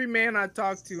 Every man I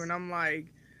talk to, and I'm like,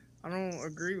 I don't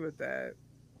agree with that.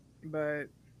 But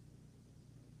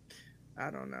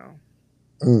I don't know.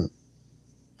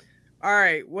 All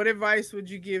right. What advice would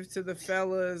you give to the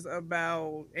fellas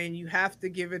about, and you have to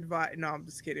give advice? No, I'm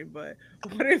just kidding. But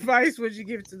what advice would you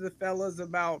give to the fellas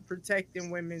about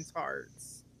protecting women's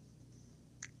hearts?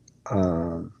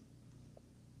 I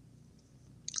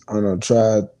don't know.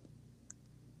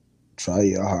 Try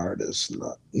your hardest.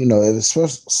 Not, you know, if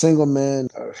especially single men,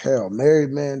 hell,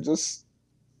 married men, just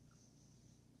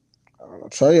I don't know.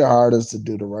 Try your hardest to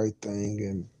do the right thing,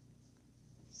 and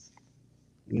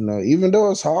you know, even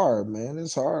though it's hard, man,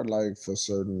 it's hard. Like for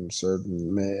certain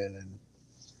men, and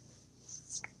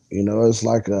you know, it's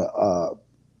like a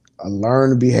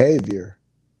learned behavior.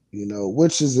 You know,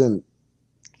 which isn't.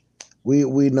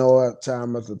 We know at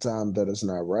time after time that it's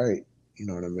not right. You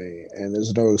know what I mean? And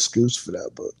there's no excuse for that.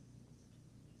 But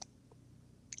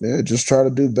yeah, just try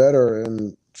to do better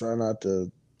and try not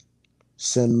to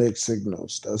send mixed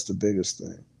signals. That's the biggest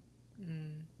thing.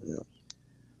 Yeah.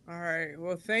 All right.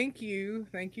 Well, thank you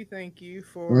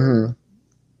for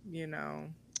you know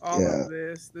all of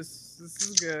this. This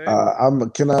is good.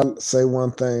 Can I say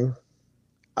one thing?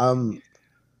 I'm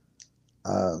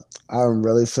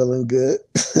really feeling good.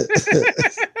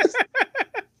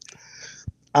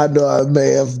 I know I may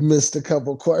have missed a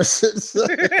couple questions.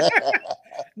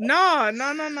 No.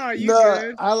 You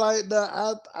good? I like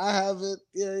that. I have it.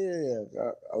 Yeah.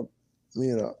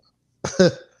 You know,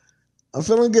 I'm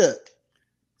feeling good.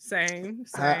 Same.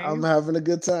 I'm having a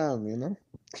good time. You know.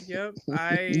 Yep.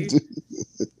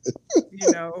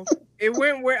 You know, it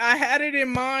went where I had it in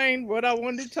mind what I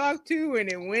wanted to talk to,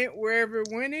 and it went wherever it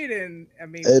went. And I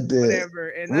mean, it did.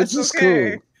 Whatever, and which that's is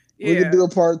okay. Cool. We can do a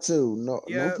part 2. No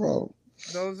problem.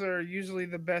 Those are usually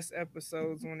the best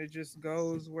episodes when it just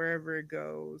goes wherever it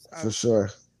goes. For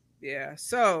sure. Yeah.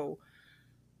 So,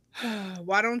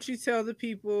 why don't you tell the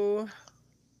people?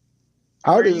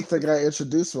 I don't even think I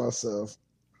introduced myself.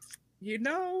 You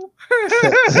know,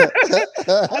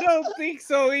 I don't think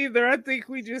so either. I think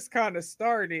we just kind of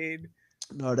started.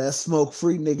 No, that smoke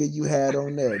free nigga you had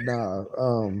on there. Nah.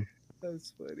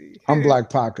 That's funny. I'm Black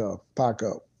Paco.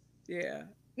 Yeah.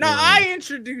 No, I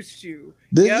introduced you.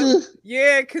 Did you?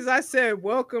 Yeah, because I said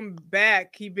welcome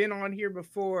back. He been on here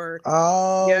before.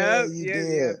 Oh, yep.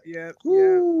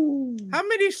 How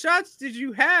many shots did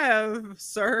you have,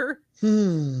 sir?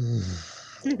 A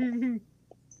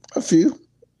few.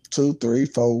 2, 3,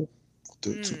 4.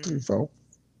 2, 3, 4.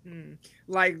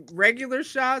 Like regular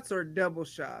shots or double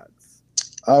shots?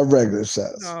 Regular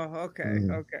shots. Oh, okay.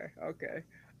 Okay.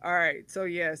 All right. So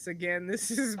yes, again,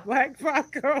 this is Black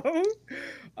Paco.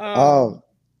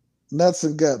 Nuts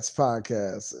and Guts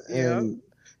podcast. And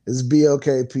it's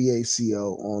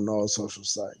BLKPACO on all social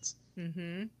sites.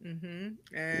 And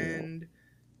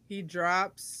he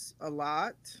drops a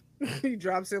lot. He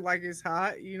drops it like it's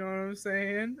hot. You know what I'm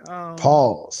saying?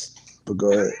 Pause. But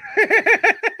go ahead.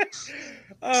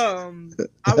 I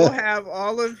will have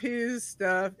all of his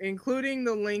stuff, including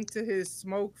the link to his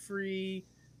smoke-free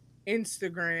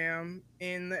Instagram,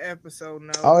 in the episode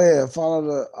notes. Oh yeah, follow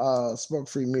the Smoke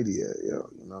Free Media. You know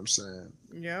what I'm saying?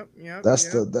 Yep.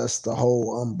 That's the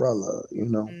whole umbrella. You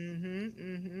know.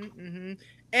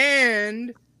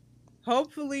 And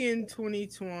hopefully in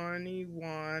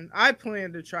 2021, I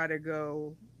plan to try to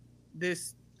go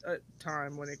this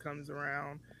time when it comes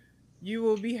around. You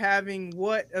will be having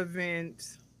what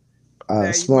event?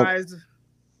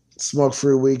 Smoke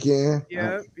Free Weekend.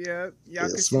 Yep. Y'all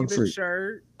can see the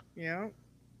shirt. Yeah.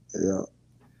 All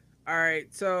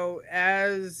right. So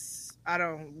as I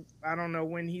don't know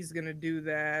when he's gonna do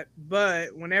that,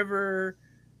 but whenever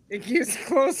it gets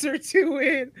closer to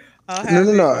it, I'll have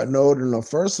No.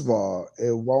 First of all,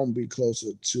 it won't be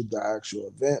closer to the actual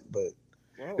event, but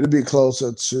it'll be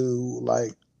closer to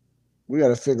like we got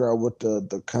to figure out what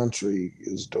the country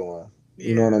is doing.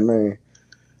 You know what I mean?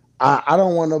 I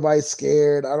don't want nobody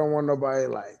scared. I don't want nobody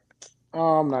like,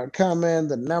 oh, I'm not coming.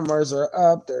 The numbers are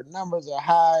up. Their numbers are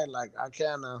high. Like I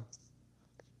kind of,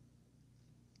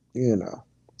 you know.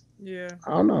 Yeah.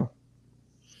 I don't know.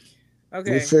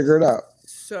 Okay. We'll figure it out.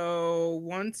 So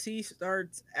once he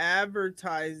starts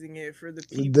advertising it for the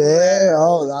people,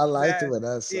 I like the way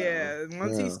that sounds. Yeah,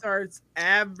 once he starts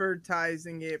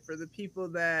advertising it for the people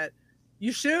that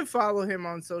you should follow him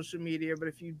on social media, but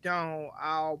if you don't,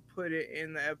 I'll put it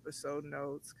in the episode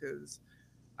notes because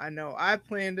I know I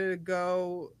plan to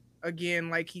go again,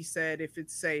 like he said, if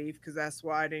it's safe, because that's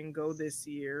why I didn't go this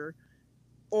year.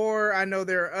 Or I know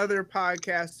there are other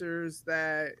podcasters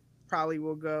that probably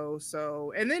will go.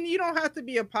 So, and then you don't have to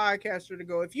be a podcaster to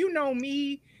go. If you know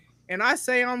me and I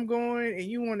say I'm going and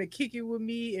you want to kick it with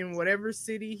me in whatever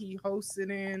city he hosts it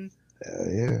in.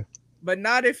 Yeah. But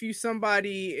not if you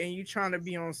somebody and you trying to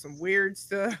be on some weird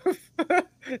stuff.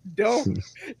 Don't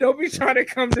be trying to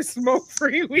come to Smoke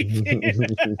Free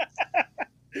Weekend.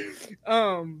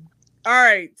 All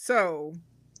right, so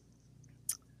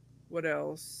what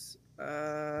else?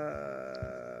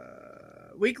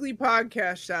 Weekly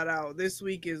podcast shout out. This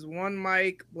week is One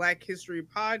Mic Black History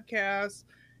Podcast.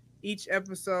 Each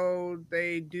episode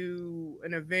they do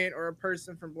an event or a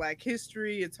person from Black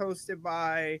history. It's hosted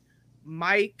by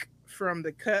Mike from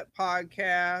the Cut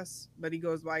Podcast, but he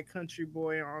goes by Country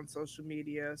Boy on social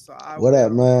media. So what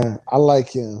up, man? I like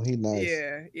him. He nice.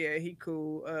 Yeah, he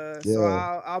cool. So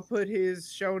I'll put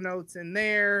his show notes in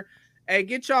there. Hey,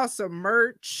 get y'all some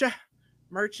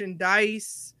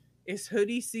merchandise. It's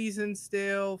hoodie season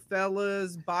still,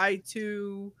 fellas. Buy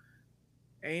two.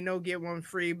 Ain't no get one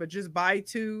free, but just buy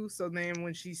two. So then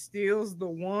when she steals the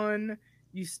one,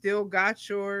 you still got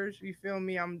yours. You feel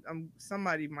me? I'm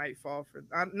somebody might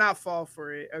not fall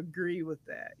for it. Agree with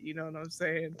that. You know what I'm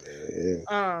saying?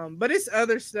 Yeah. But it's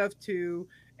other stuff too.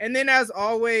 And then as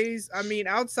always, I mean,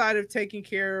 outside of taking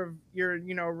care of your,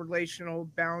 relational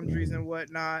boundaries and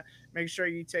whatnot, make sure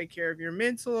you take care of your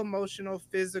mental, emotional,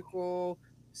 physical,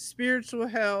 spiritual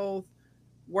health,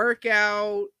 work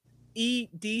out, eat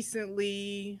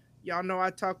decently. Y'all know I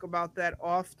talk about that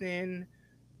often.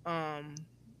 I'm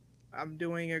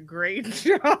doing a great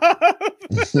job.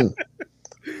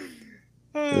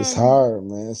 It's hard,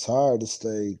 man. It's hard to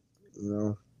stay,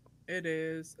 It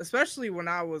is, especially when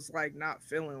I was like not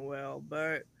feeling well,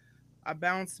 but I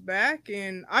bounced back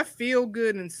and I feel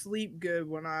good and sleep good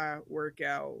when I work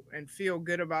out and feel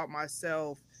good about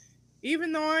myself,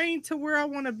 even though I ain't to where I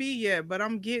want to be yet, but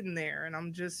I'm getting there and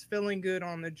I'm just feeling good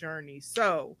on the journey.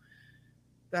 So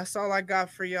that's all I got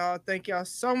for y'all. Thank y'all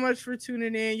so much for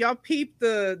tuning in. Y'all peep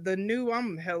the new,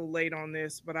 I'm hella late on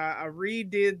this, but I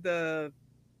redid the,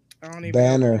 I don't even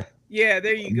banner. know. Yeah,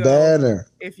 there you go. Banner.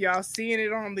 If y'all seeing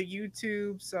it on the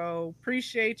YouTube. So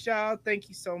appreciate y'all. Thank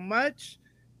you so much.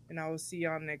 And I will see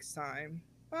y'all next time.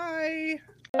 Bye.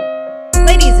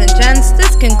 Ladies and gents,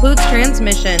 this concludes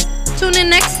transmission. Tune in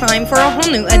next time for a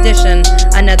whole new edition.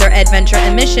 Another adventure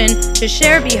and mission to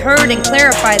share, be heard, and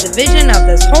clarify the vision of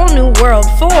this whole new world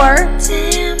for